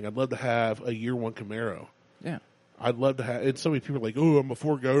 Mustang. I'd love to have a Year 1 Camaro. Yeah. I'd love to have. And so many people are like, "Oh, I'm a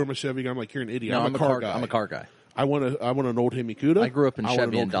Ford guy. Or I'm a Chevy guy." I'm like, "You're an idiot. No, I'm a car guy. I'm a car guy. I want an old Hemi-Cuda. I grew up in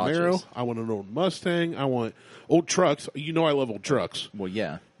Chevy and Dodges. Camaro. I want an old Mustang. I want old trucks. You know I love old trucks. Well,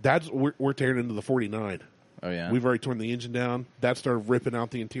 yeah. We're tearing into the 49. Oh, yeah. We've already torn the engine down. That started ripping out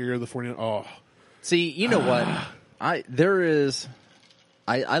the interior of the 49. Oh. See, you know what? I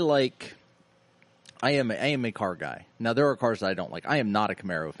am a car guy. Now, there are cars that I don't like. I am not a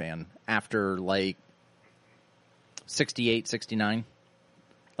Camaro fan after, like, 68, 69.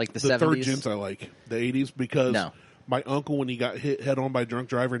 Like the 70s. The third gens I like. The 80s because my uncle, when he got hit head on by a drunk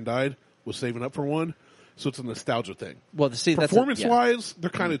driver and died, was saving up for one. So it's a nostalgia thing. Well, see, performance-wise, they're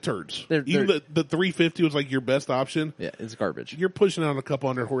kind of turds. Even the 350 was like your best option. Yeah, it's garbage. You're pushing out a couple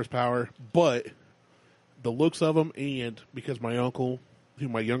hundred horsepower, but the looks of them, and because my uncle, who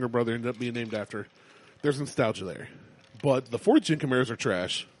my younger brother ended up being named after, there's nostalgia there. But the 4th gen Camaros are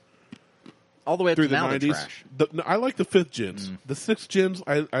trash. All the way up through to now, the 90s. Trash. I like the 5th gens. The 6th gens,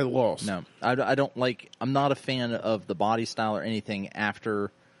 I lost. No, I don't like. I'm not a fan of the body style or anything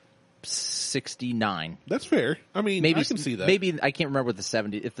after 69. That's fair. I mean, maybe, I can see that. Maybe I can't remember what the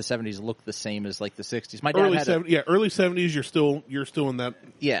 70s. If the 70s look the same as like the 60s. My dad early had 70s. Early 70s. You're still in that.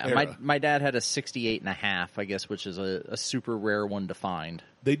 Yeah, era. my dad had a 68.5, I guess, which is a super rare one to find.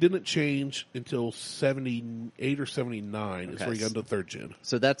 They didn't change until 78 or 79. Is where you got into 3rd gen.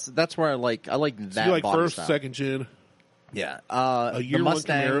 So that's where I like that. So you like body 1st, style. 2nd gen. Yeah, a year the one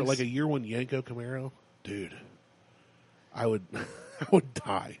Mustangs, Camaro, like a year one Yanko Camaro, dude. I would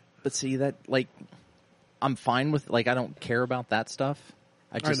die. But see that, like, I'm fine with, like, I don't care about that stuff.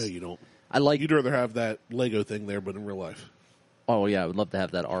 I know you don't. I like. You'd rather have that Lego thing there, but in real life. Oh yeah, I would love to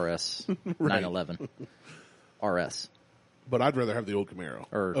have that RS 911 RS. But I'd rather have the old Camaro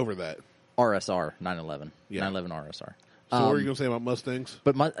over that RSR 911. Yeah. 911 RSR. So what are you gonna say about Mustangs?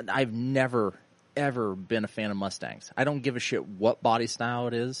 But I've never ever been a fan of Mustangs. I don't give a shit what body style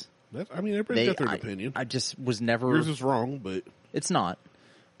it is. Everybody's got their opinion. I just was never. Yours is wrong, but it's not.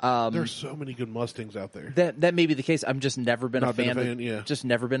 There's so many good Mustangs out there. That may be the case. I've just never been a fan. Yeah. Just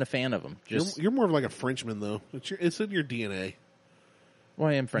never been a fan of them. You're more of like a Frenchman, though. It's in your DNA. Well,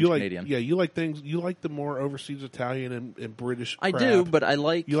 I am French Canadian. Yeah, you like things. You like the more overseas Italian and British. I crap. do, but I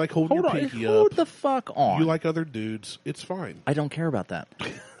like. You like holding your pinky up. Hold the fuck on. You like other dudes. It's fine. I don't care about that.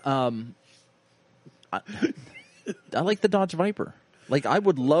 I like the Dodge Viper. Like, I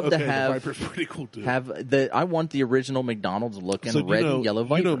would love to have. The Viper's pretty cool too. I want the original McDonald's looking red and yellow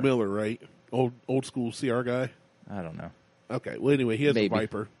Viper. You know Miller, right? Old school CR guy. I don't know. Okay. Well, anyway, he has a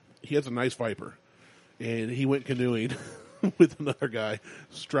Viper. He has a nice Viper, and he went canoeing with another guy.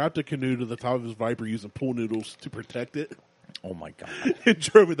 Strapped a canoe to the top of his Viper using pool noodles to protect it. Oh my god! And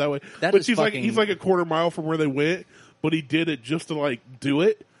drove it that way. That but is he's like a quarter mile from where they went, but he did it just to like do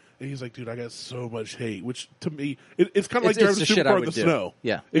it. And he's like, dude, I got so much hate. Which to me, it's kind of like driving a supercar in the snow.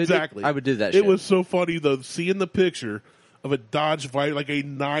 Yeah, exactly. I would do that. It was so funny though, seeing the picture of a Dodge Viper, like a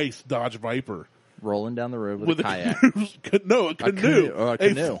nice Dodge Viper, rolling down the road with a kayak. A canoe.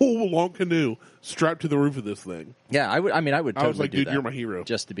 A full long canoe strapped to the roof of this thing. Yeah, I would. I would. Totally I was like, do dude, that you're my hero.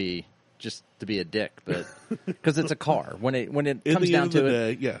 Just to be a dick, but because it's a car. When it In comes the down end to of the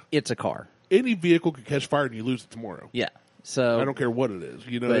it, day, yeah, it's a car. Any vehicle could catch fire and you lose it tomorrow. Yeah. So I don't care what it is.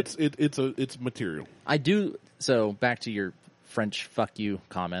 You know, it's material. I do. So back to your French fuck you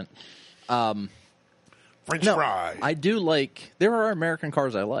comment. French fry. I do like. There are American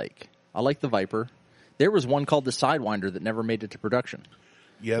cars I like. I like the Viper. There was one called the Sidewinder that never made it to production.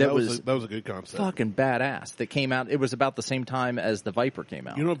 Yeah, that was a good concept. Fucking badass. That came out. It was about the same time as the Viper came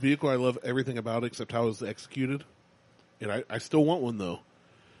out. You know what vehicle I love everything about except how it was executed? And I still want one, though.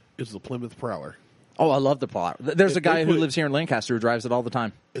 Is the Plymouth Prowler. Oh, I love the Prowler. There's a guy who lives here in Lancaster who drives it all the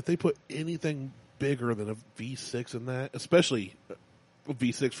time. If they put anything bigger than a V6 in that, especially a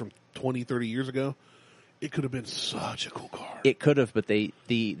V6 from 20, 30 years ago, it could have been such a cool car. It could have, but the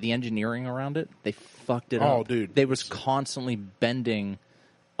engineering around it, they fucked it up. Oh, dude. They was constantly bending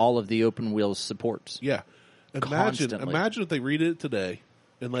all of the open wheels supports. Yeah. Imagine if they redid it today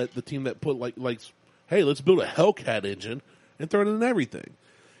and let the team that put like, hey, let's build a Hellcat engine and throw it in everything.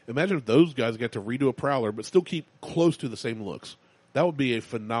 Imagine if those guys got to redo a Prowler but still keep close to the same looks. That would be a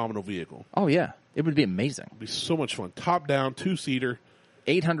phenomenal vehicle. Oh, yeah. It would be amazing. It would be so much fun. Top down, 2-seater.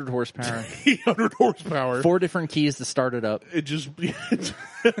 800 horsepower. 800 horsepower. 4 different keys to start it up. It just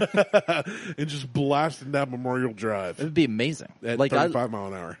blasting down Memorial Drive. It would be amazing. At 35 mile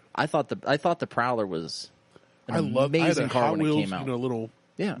an hour. I thought the Prowler was amazing car when it came out. You know, little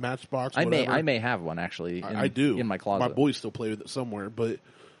Matchbox. I may have one actually. I do in my closet. My boys still play with it somewhere, but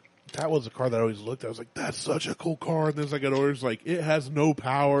that was a car that I always looked at. I was like, that's such a cool car. And then as I got older, it's like, it has no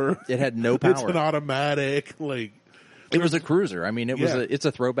power. It had no power. It's an automatic. Like, it was a cruiser. I mean, it's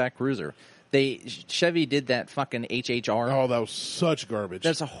a throwback cruiser. Chevy did that fucking HHR. Oh, that was such garbage.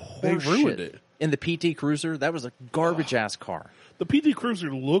 That's a horse They ruined shit. it. And the PT Cruiser, that was a garbage ass car. The PT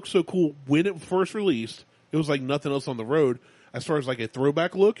Cruiser looked so cool when it first released. It was like nothing else on the road as far as like a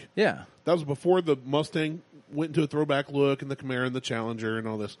throwback look. Yeah. That was before the Mustang went into a throwback look and the Camaro and the Challenger and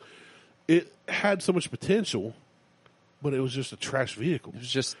all this. It had so much potential, but it was just a trash vehicle. It was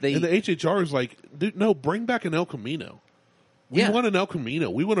just and the HHR is like, dude, no, bring back an El Camino. We want an El Camino.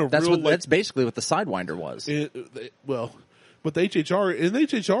 We want a that's basically what the Sidewinder was. But the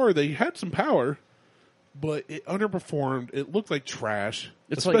HHR, they had some power, but it underperformed. It looked like trash,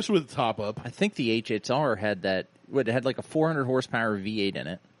 It's especially with the top up. I think the HHR had that. It had like a 400 horsepower V8 in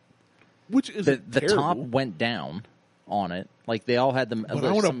it. Which is The terrible. top went down on it. Like they all had them. But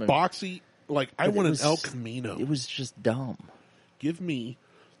I want a boxy. Like I want an El Camino. It was just dumb. Give me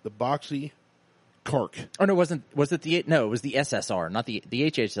the boxy Kark. Oh no, was it the no? It was the SSR, not the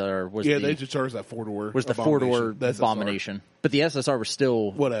HHR. Was Yeah, the the HHR is that 4-door. was the 4-door The SSR. abomination, but the SSR was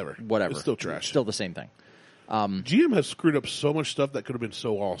still Whatever. Whatever. It's still trash. Still the same thing. GM has screwed up so much stuff that could have been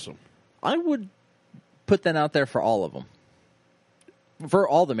so awesome. I would put that out there for all of them, for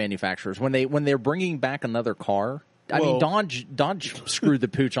all the manufacturers when they're bringing back another car. I mean, Dodge screwed the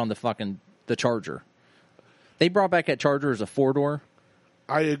pooch on the Charger. They brought back that Charger as a 4-door.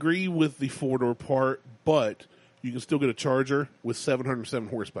 I agree with the 4-door part, but you can still get a Charger with 707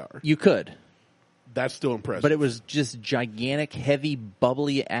 horsepower. You could, That's still impressive. but it was just gigantic, heavy,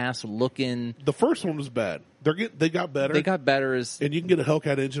 bubbly ass looking. The first one was bad. They got better. They got better as and you can get a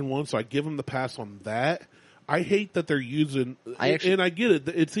Hellcat engine one, so I give them the pass on that. I hate that they're using, and I get it.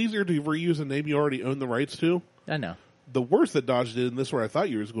 It's easier to reuse a name you already own the rights to. I know. The worst that Dodge did, and this is where I thought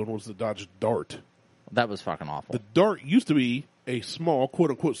you were going, was the Dodge Dart. That was fucking awful. The Dart used to be a small,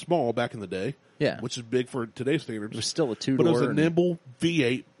 quote-unquote small back in the day. Yeah. Which is big for today's standards. It was still a 2-door. But it was a nimble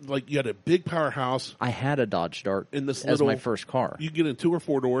V8. Like, you had a big powerhouse. I had a Dodge Dart In this as little- my first car. You get in 2 or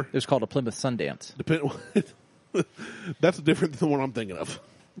 4-door. It was called a Plymouth Sundance. That's different than the one I'm thinking of.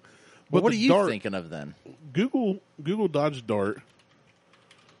 But what the are you Dart, thinking of then? Google Dodge Dart.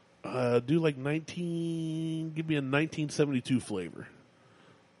 Do like give me a 1972 flavor.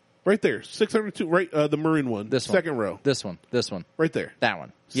 Right there, 602. Right, the maroon one. This one. Second row. This one. Right there. That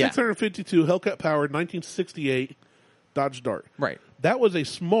one. Yeah. 652 Hellcat powered 1968 Dodge Dart. Right. That was a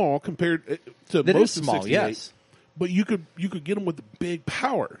small compared to That most is of small, 68, yes. But you could get them with the big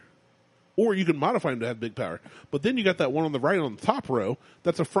power. Or you can modify them to have big power. But then you got that one on the right on the top row.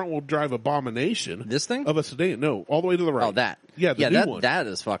 That's a front-wheel drive abomination. This thing? Of a sedan. No, all the way to the right. Oh, that. Yeah, the new one. That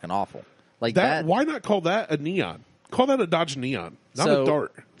is fucking awful. Like That, why not call that a Neon? Call that a Dodge Neon, not a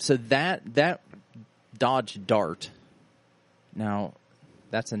Dart. So that Dodge Dart. Now,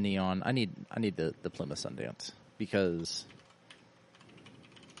 that's a Neon. I need the Plymouth Sundance because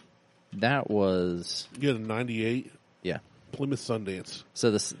that was You had a 98 yeah. Plymouth Sundance.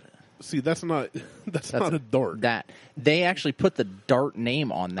 So this See, that's not a Dart. that they actually put the Dart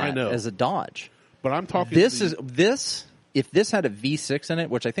name on that I know. as a Dodge. But I'm talking This if this had a V6 in it,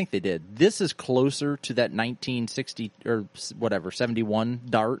 which I think they did, this is closer to that 1960 or whatever 71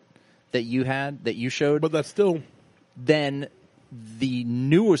 Dart that you showed. But that's still than the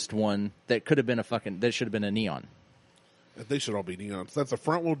newest one that could have been that should have been a Neon. They should all be Neons. That's a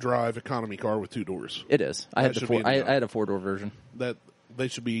front-wheel drive economy car with 2 doors. It is. I had should be a Neon. I had a 4-door version. That they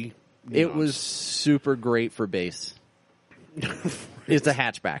should be Neons. It was super great for base. It's a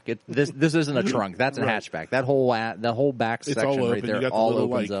hatchback. This isn't a trunk. That's a Right. hatchback. The whole back It's section all open. right there You got all the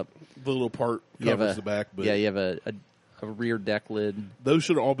little, opens up. The little part You have covers the back. But you have a rear deck lid. those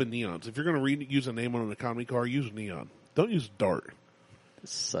should have all been Neons. If you're going to use a name on an economy car, use Neon. Don't use Dart.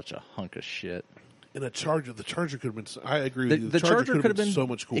 It's such a hunk of shit. And the Charger could have been. I agree with you. The Charger could have been so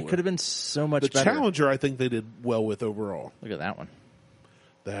much cooler. It could have been so much The better. Challenger, I think they did well with overall. Look at that one.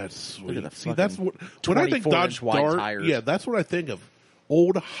 That's sweet. Look at the See, that's fucking what when I think 24-inch Dodge wide Dart. tires. Yeah, that's what I think of.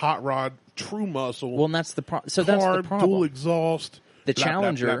 Old hot rod, true muscle. Well, and that's the problem. So that's the carb, problem. dual exhaust. The blah,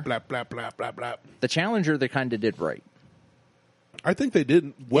 Challenger- blah, blah, blah, blah, blah, blah. The Challenger, they kind of did right. I think they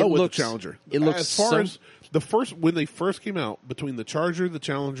did well with looks- the Challenger. it looks as far so- as when they first came out, between the Charger, the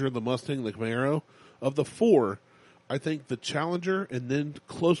Challenger, the Mustang, the Camaro, of the 4, I think the Challenger and then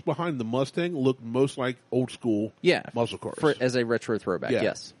close behind the Mustang looked most like old school muscle cars. As a retro throwback. Yeah.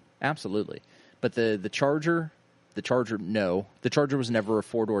 Yes, absolutely. But the Charger, no. The Charger was never a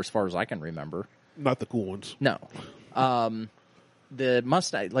 4-door as far as I can remember. Not the cool ones. No. The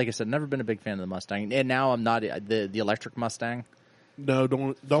Mustang, like I said, never been a big fan of the Mustang. And now I'm not the electric Mustang. No,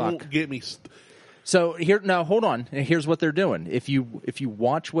 don't Fuck. get me. So now hold on. Here's what they're doing. If you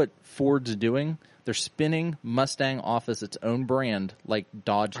watch what Ford's doing, they're spinning Mustang off as its own brand, like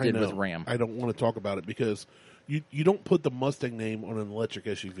Dodge did with Ram. I don't want to talk about it because you don't put the Mustang name on an electric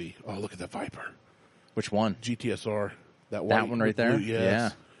SUV. Oh, look at that Viper. Which one? GTSR. That That one right there? Blue,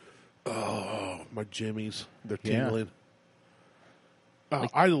 yes. Yeah. Oh, my Jimmies. They're Yeah. tingling.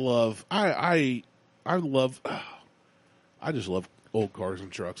 I just love old cars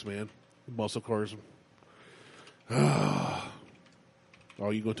and trucks, man. Muscle cars. Oh,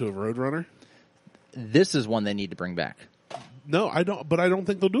 you go to a Roadrunner? This is one they need to bring back. No, I don't. But I don't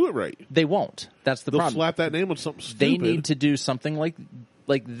think they'll do it right. They won't. That's the They'll problem. slap that name on something stupid. They need to do something like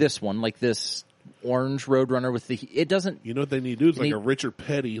this one, like this orange Roadrunner with the. It doesn't. You know what they need to do? It's like a Richard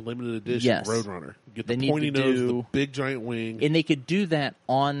Petty limited edition Yes. Roadrunner. Get They the need pointy to nose, do- the big giant wing. And they could do that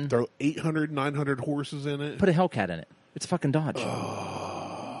on. Throw 800, 900 horses in it. Put a Hellcat in it. It's a fucking Dodge.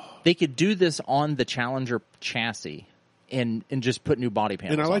 They could do this on the Challenger chassis and just put new body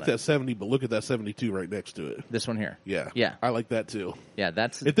panels. And I like on it. that 70, but look at that 72 right next to it. This one here. Yeah. I like that too. Yeah,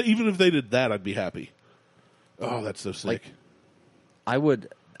 that's. Even if they did that, I'd be happy. Oh, that's so sick. I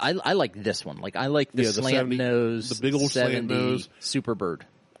would. I like this one. Like I like the the slant 70 nose, the big old 70 slant nose. Superbird.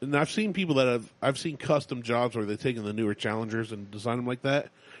 And I've seen people that I've seen custom jobs where they've taken the newer Challengers and designed them like that,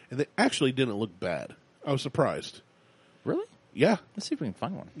 and they actually didn't look bad. I was surprised. Really? Yeah. Let's see if we can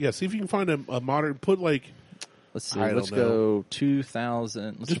find one. Yeah, see if you can find a modern, put like, Let's see. I Let's don't know. go 2000.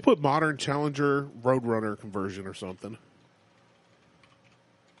 Let's just see. put modern Challenger Roadrunner conversion or something.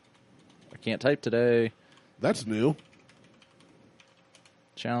 I can't type today. That's new.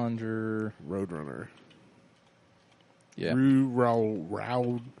 Challenger. Roadrunner. Yeah.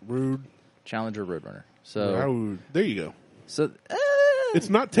 Rude. Challenger Roadrunner. So Road. There you go. So It's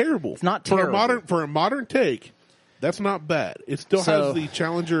not terrible. It's not terrible. For a modern take. That's not bad. It still So- has the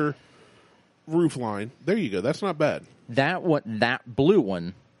Challenger roof line. There you go. That's not bad. that blue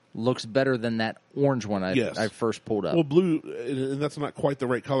one looks better than that orange one Yes. I first pulled up. Well, blue, and that's not quite the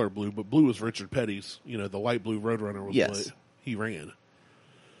right color blue, but blue was Richard Petty's. You know, the light blue Roadrunner was Yes. what he ran.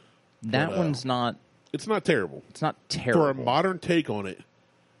 that but, one's not. It's not terrible. It's not terrible. For a modern take on it,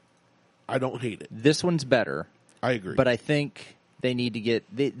 I don't hate it. This one's better, I agree. but I think they need to get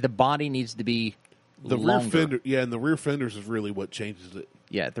the body needs to be the longer. rear fender, and the rear fenders is really what changes it.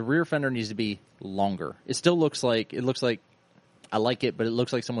 Yeah, the rear fender needs to be longer. It still looks like I like it, but it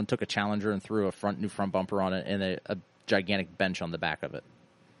looks like someone took a Challenger and threw a new front bumper on it and a gigantic bench on the back of it.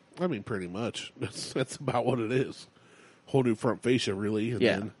 I mean, pretty much. That's about what it is. Whole new front fascia, really. And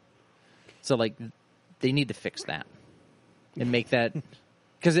Yeah. then, So like they need to fix that and make that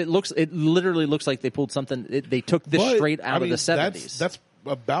because it literally looks like they pulled something. They took this but, straight out I mean, of the 70s. That's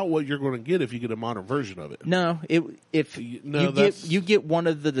about what you're going to get if you get a modern version of it. No, that's- you get one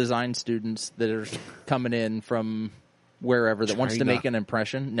of the design students that are coming in from wherever that wants to China. make an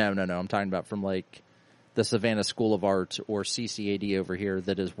impression. No. I'm talking about from like the Savannah School of Art or CCAD over here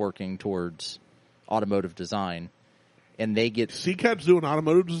that is working towards automotive design, and they get CCAD's doing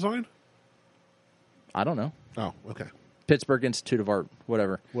automotive design? I don't know Oh, okay. Pittsburgh Institute of Art,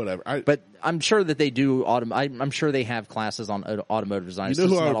 whatever. Whatever. But I'm sure that they do. I'm sure they have classes on automotive design. You It's know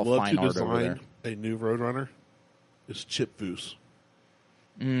who just I not would all love fine to art over there. design a new Roadrunner? Is Chip Foose.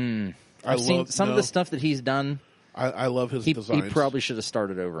 I've seen some of the stuff that he's done. I love his He designs. probably should have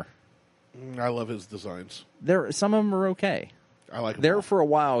started over. I love his designs. Some of them are okay. I like them There all. for a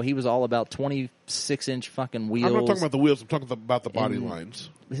while, he was all about 26-inch fucking wheels. I'm not talking about the wheels. I'm talking about the body And- lines.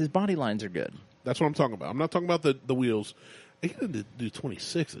 His body lines are good. That's what I'm talking about. I'm not talking about the wheels. He didn't do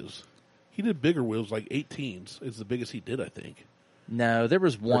 26s. He did bigger wheels, like 18s. Is the biggest he did, I think. No, there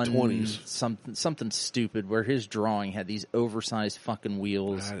was one 20s. something stupid where his drawing had these oversized fucking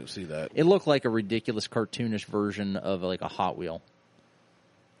wheels. I didn't see that. It looked like a ridiculous cartoonish version of like a Hot Wheel.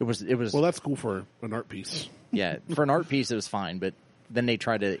 It was Well, that's cool for an art piece. yeah, for an art piece it was fine, but then they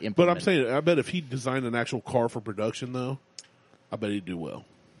tried to implement But I'm saying, I bet if he designed an actual car for production, though, I bet he'd do well.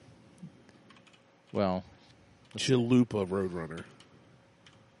 well, Chalupa Roadrunner.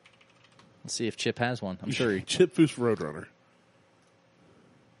 let's see if Chip has one. I'm sure he Chip Foose Roadrunner.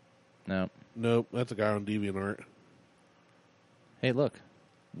 no. Nope, that's a guy on DeviantArt. Hey, look.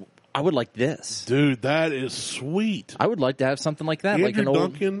 I would like this. Dude, that is sweet. I would like to have something like that, Andrew like an old.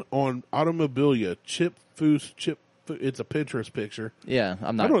 Duncan on Automobilia. Chip Foose. It's a Pinterest picture. Yeah, I'm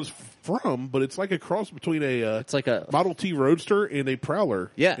I not. don't know what it's from, but it's like a cross between a It's like a Model T Roadster and a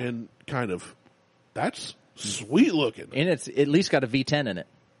Prowler. Yeah. And kind of. That's sweet looking. and it's at least got a V10 in it.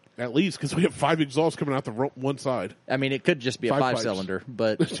 At least, because we have 5 exhausts coming out the one side. I mean, it could just be a 5 pipes. 5-cylinder,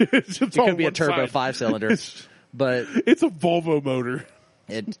 but It's it all could be a one turbo side. 5-cylinder. But It's a Volvo motor.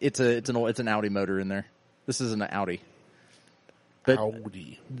 it's an Audi motor in there. This is an Audi. But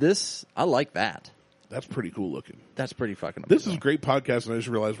Audi. this, I like that. That's pretty cool looking. That's pretty fucking This is amazing. great podcast, and I just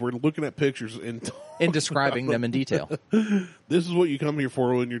realized we're looking at pictures and And describing them in detail. this is what you come here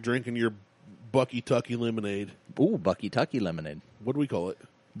for when you're drinking your Buckatucky Lemonade. Ooh, Buckatucky Lemonade. What do we call it?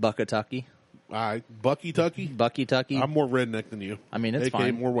 Buckatucky. Buckatucky? Buckatucky. I'm more redneck than you. I mean, it's AKA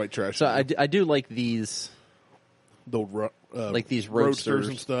fine. more white trash. So than you. I do like these, like these roadsters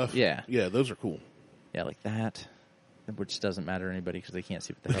and stuff. Yeah. Yeah, those are cool. yeah, like that, which doesn't matter to anybody because they can't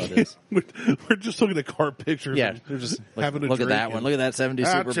see what the hell it is. We're just looking at car pictures. Yeah, and they're just like, having a look at drink that one. and- Look at that 70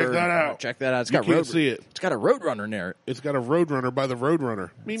 Ah, Superbird. check that out. Check that out. It's You got can't see it. It's got a Roadrunner in there. It's got a Roadrunner by the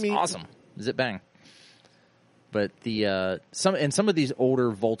Roadrunner. Me, It's me. awesome. Zip bang. But the some of these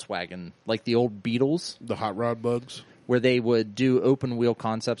older Volkswagen, like the old Beetles, The hot rod bugs. where they would do open wheel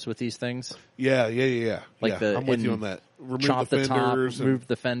concepts with these things. Yeah. Like I'm with you on that. Remove Chop the the top, fenders. remove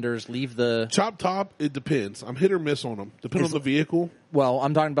the fenders, leave the... Chop top, it depends. I'm hit or miss on them. Depending on the vehicle. Well,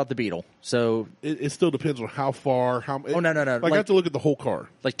 I'm talking about the Beetle. So, It still depends on how far. no. Like I have to look at the whole car.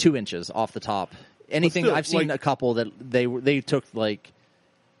 like 2 inches off the top. Anything, still, I've seen like- a couple that they took like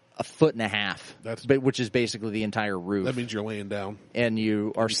a foot and a half, which is basically the entire roof. That means you're laying down. And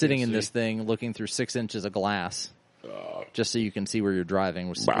you are sitting in see. this thing looking through 6 inches of glass just so you can see where you're driving,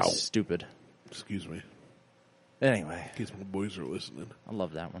 which Wow. is stupid. Excuse me. Anyway, In case my boys are listening. I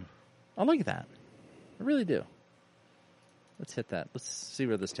love that one. I like that. I really do. Let's hit that. Let's see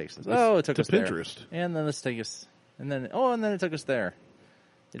where this takes us. Oh, it took to us there. Pinterest. And then let's take us, and then it took us there.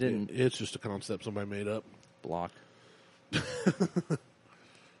 It didn't It's just a concept somebody made up. block.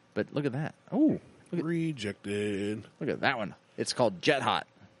 But look at that. Oh, Rejected. look at that one. It's called Jet Hot.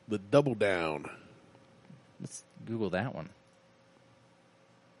 The double down. Let's Google that one.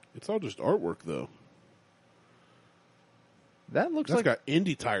 It's all just artwork, though. That looks That's like got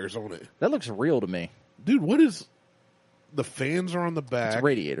Indy tires on it. that looks real to me. Dude, what is... The fans are on the back. It's a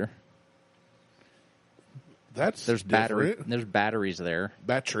radiator. That's There's different. There's batteries there.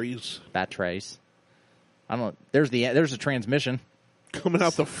 Batteries. Batteries. I don't know. There's a transmission. Coming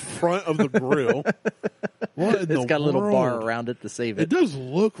out the front of the grill. What in It's the got a little world? bar around it to save It it. does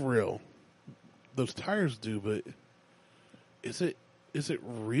look real. Those tires do, but... Is it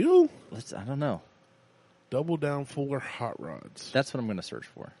real? I don't know. Double down Fuller hot rods. That's what I'm going to search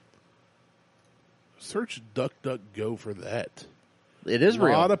for. Search DuckDuckGo for that. It is A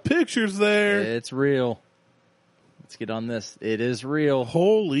real. lot of pictures there. It's real. Let's get on this. It is real.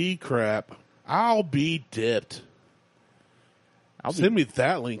 Holy crap. I'll be dipped. Send me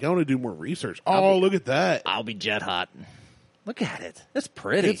that link. I want to do more research. Look at that. I'll be jet hot. Look at it. It's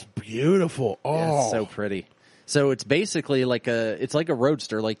pretty. It's beautiful. Oh, It's so pretty. So it's basically like a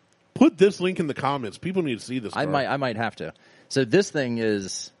roadster. Like put this link in the comments. People need to see this car. I might have to. So this thing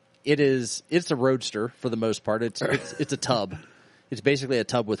it's a roadster for the most part. It's a tub. It's basically a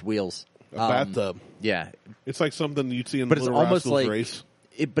tub with wheels. A bathtub. Yeah. It's like something you'd see in But it's Little almost Rascals like race.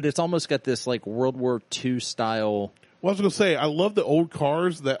 But it's almost got this like World War II style. Well, I was going to say, I love the old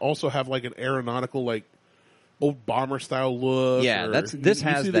cars that also have like an aeronautical, like old bomber style look. Yeah, or this you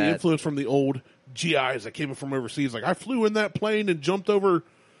has see that. the influence from the old GIs that came in from overseas. Like I flew in that plane and jumped over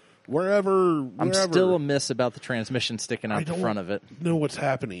wherever. I'm still amiss about the transmission sticking out the don't front of it. know what's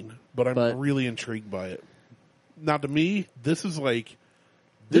happening, but I'm really intrigued by it. Now, to me, this is like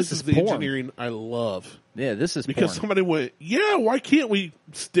this is the porn. engineering I love. Yeah, this is Because porn. somebody went, yeah, why can't we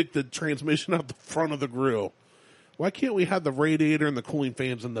stick the transmission out the front of the grill? Why can't we have the radiator and the cooling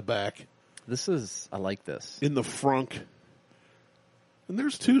fans in the back? I like this. In the front. And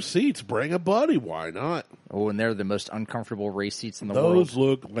there's 2 seats. Bring a buddy. Why not? Oh, and they're the most uncomfortable race seats in the world. Those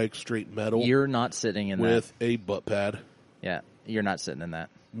look like straight metal You're not sitting in with a butt pad. that. Yeah, you're not sitting in that.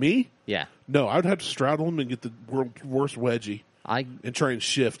 Me? Yeah. No, I'd have to straddle them and get the world's worst wedgie and try and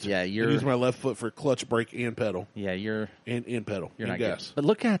shift. Yeah, and use my left foot for clutch, brake, and pedal. Yeah, you're And pedal. you're and not gas. good. But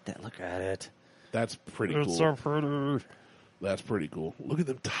look at that. Look at it. That's pretty It's cool. so pretty. That's pretty cool. Look at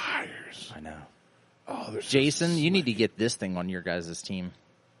them tires. I know. Oh, they're so Jason, you need to slick. get this thing on your guys' team.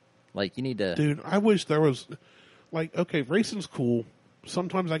 Like, you need to... Dude, I wish there was, like, okay, racing's cool.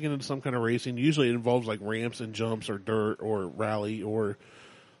 Sometimes I get into some kind of racing. Usually it involves, like, ramps and jumps or dirt or rally or,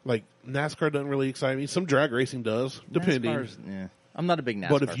 like, NASCAR doesn't really excite me. Some drag racing does, depending. NASCAR's- yeah. I'm not a big NASCAR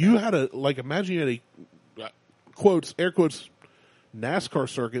But if you had imagine you had air quotes, NASCAR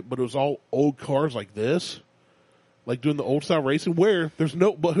circuit, but it was all old cars like this, like doing the old style racing where there's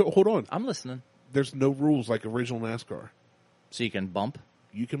but hold on. I'm listening. There's no rules like original NASCAR. So you can bump?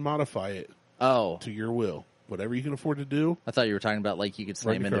 You can modify it Oh. to your will. Whatever you can afford to do. I thought you were talking about, like, you could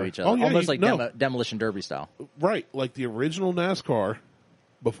slam Right into car. each other. Oh, yeah, Almost like no. Demolition Derby style. Right. Like the original NASCAR,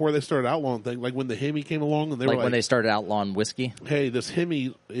 before they started outlawing things, like when the Hemi came along and they Like were when they started outlawing whiskey. hey, this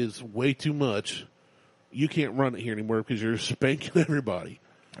Hemi is way too much. You can't run it here anymore because you're spanking everybody.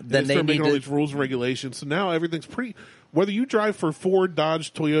 Then they they start making need all to... these rules and regulations. So now everything's pretty. Whether you drive for Ford,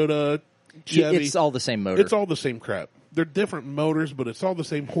 Dodge, Toyota, Chevy, It's all the same motor. it's all the same crap. They're different motors, but it's all the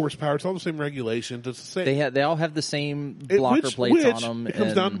same horsepower. It's all the same regulations. It's the same. They all have the same blocker plates on them. It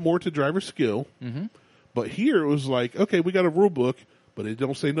comes down more to driver skill. Mm-hmm. But here it was like, okay, we got a rule book, but it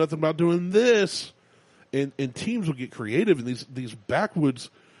don't say nothing about doing this. And teams will get creative, and these backwoods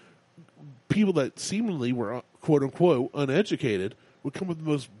people that seemingly were quote unquote uneducated would come with the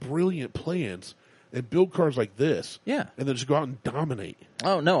most brilliant plans and build cars like this. Yeah. And then just go out and dominate.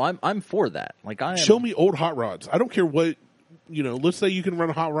 Oh no, I'm for that. Like I am, Show me old hot rods. I don't care what, let's say you can run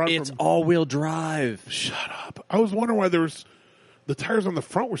a hot rod. It's all-wheel drive. Shut up. I was wondering why the tires on the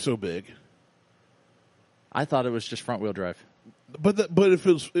front were so big. I thought it was just front-wheel drive. But if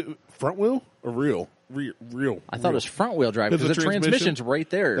it was front wheel or real? I thought it was front-wheel drive because the transmission's right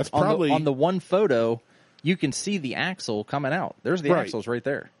there. That's probably on the one photo. You can see the axle coming out. There's the axles right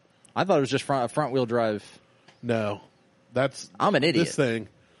there. I thought it was just front-wheel drive. No, I'm an idiot. This thing,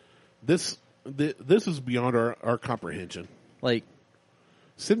 this is beyond our comprehension. Like,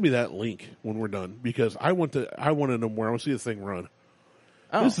 send me that link when we're done because I want to know more. I want to see this thing run.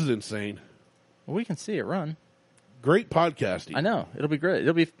 Oh. This is insane. Well, we can see it run. Great podcasting. I know. It'll be great.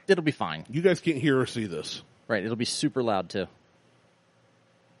 It'll be fine. You guys can't hear or see this. Right. It'll be super loud too.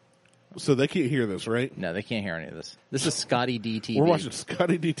 So they can't hear this, right? No, they can't hear any of this. This is Scotty D TV. We're watching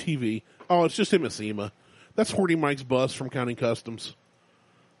Scotty D TV. Oh, it's just him at SEMA. That's Horty Mike's bus from Counting Customs.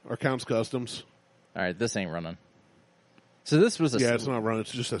 Or Counts Customs. All right, this ain't running. So this was Yeah, it's not running.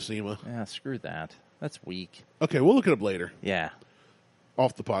 It's just a SEMA. Yeah, screw that. That's weak. Okay, we'll look it up later. Yeah.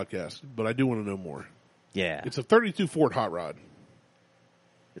 Off the podcast. But I do want to know more. Yeah. It's a 32 Ford hot rod.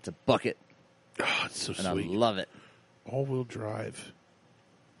 It's a bucket. Oh, it's so and sweet. I love it. All-wheel drive.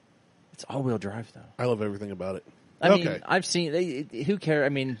 It's all-wheel drive, though. I love everything about it. I mean, I've seen... who cares? I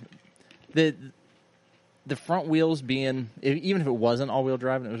mean, the front wheels being... Even if it wasn't all-wheel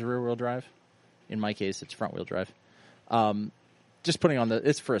drive and it was rear-wheel drive, in my case, it's front-wheel drive. Just putting on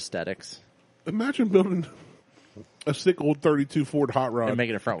it's for aesthetics. Imagine building a sick old 32 Ford hot rod. And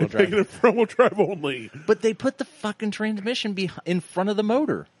making it front-wheel drive. Making it front-wheel drive only. But they put the fucking transmission in front of the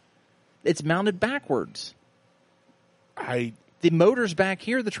motor. It's mounted backwards. The motor's back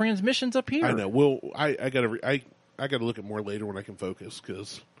here. The transmission's up here. I know. Well, I gotta look at more later when I can focus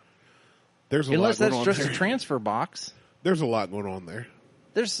because there's a lot going on. Unless that's just a transfer box. There's a lot going on there.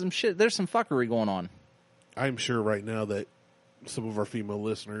 There's some shit. There's some fuckery going on. I'm sure right now that some of our female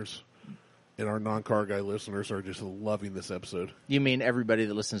listeners and our non-car guy listeners are just loving this episode. You mean everybody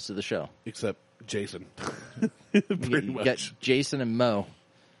that listens to the show? Except Jason. You got Jason and Mo.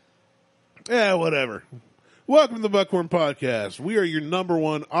 Yeah, whatever. Welcome to the Buckhorn Podcast. We are your number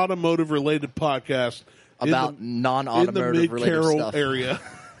one automotive-related podcast about non-automotive-related stuff. area.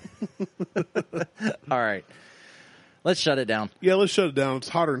 All right. Let's shut it down. Yeah, let's shut it down. It's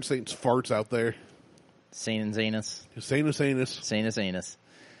hotter than Satan's farts out there. Satan's anus. Satan's anus. Satan's anus.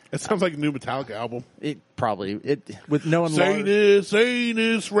 It sounds like a new Metallica album. It probably. With no one. Satan's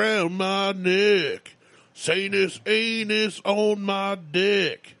anus round my neck. Satan's anus on my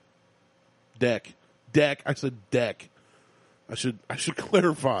dick. Deck. I said deck. I should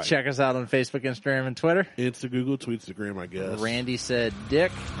clarify. Check us out on Facebook, Instagram, and Twitter. Google, Tweetstagram, I guess. Randy said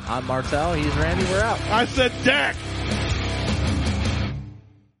Dick. I'm Martel. He's Randy. We're out. I said deck.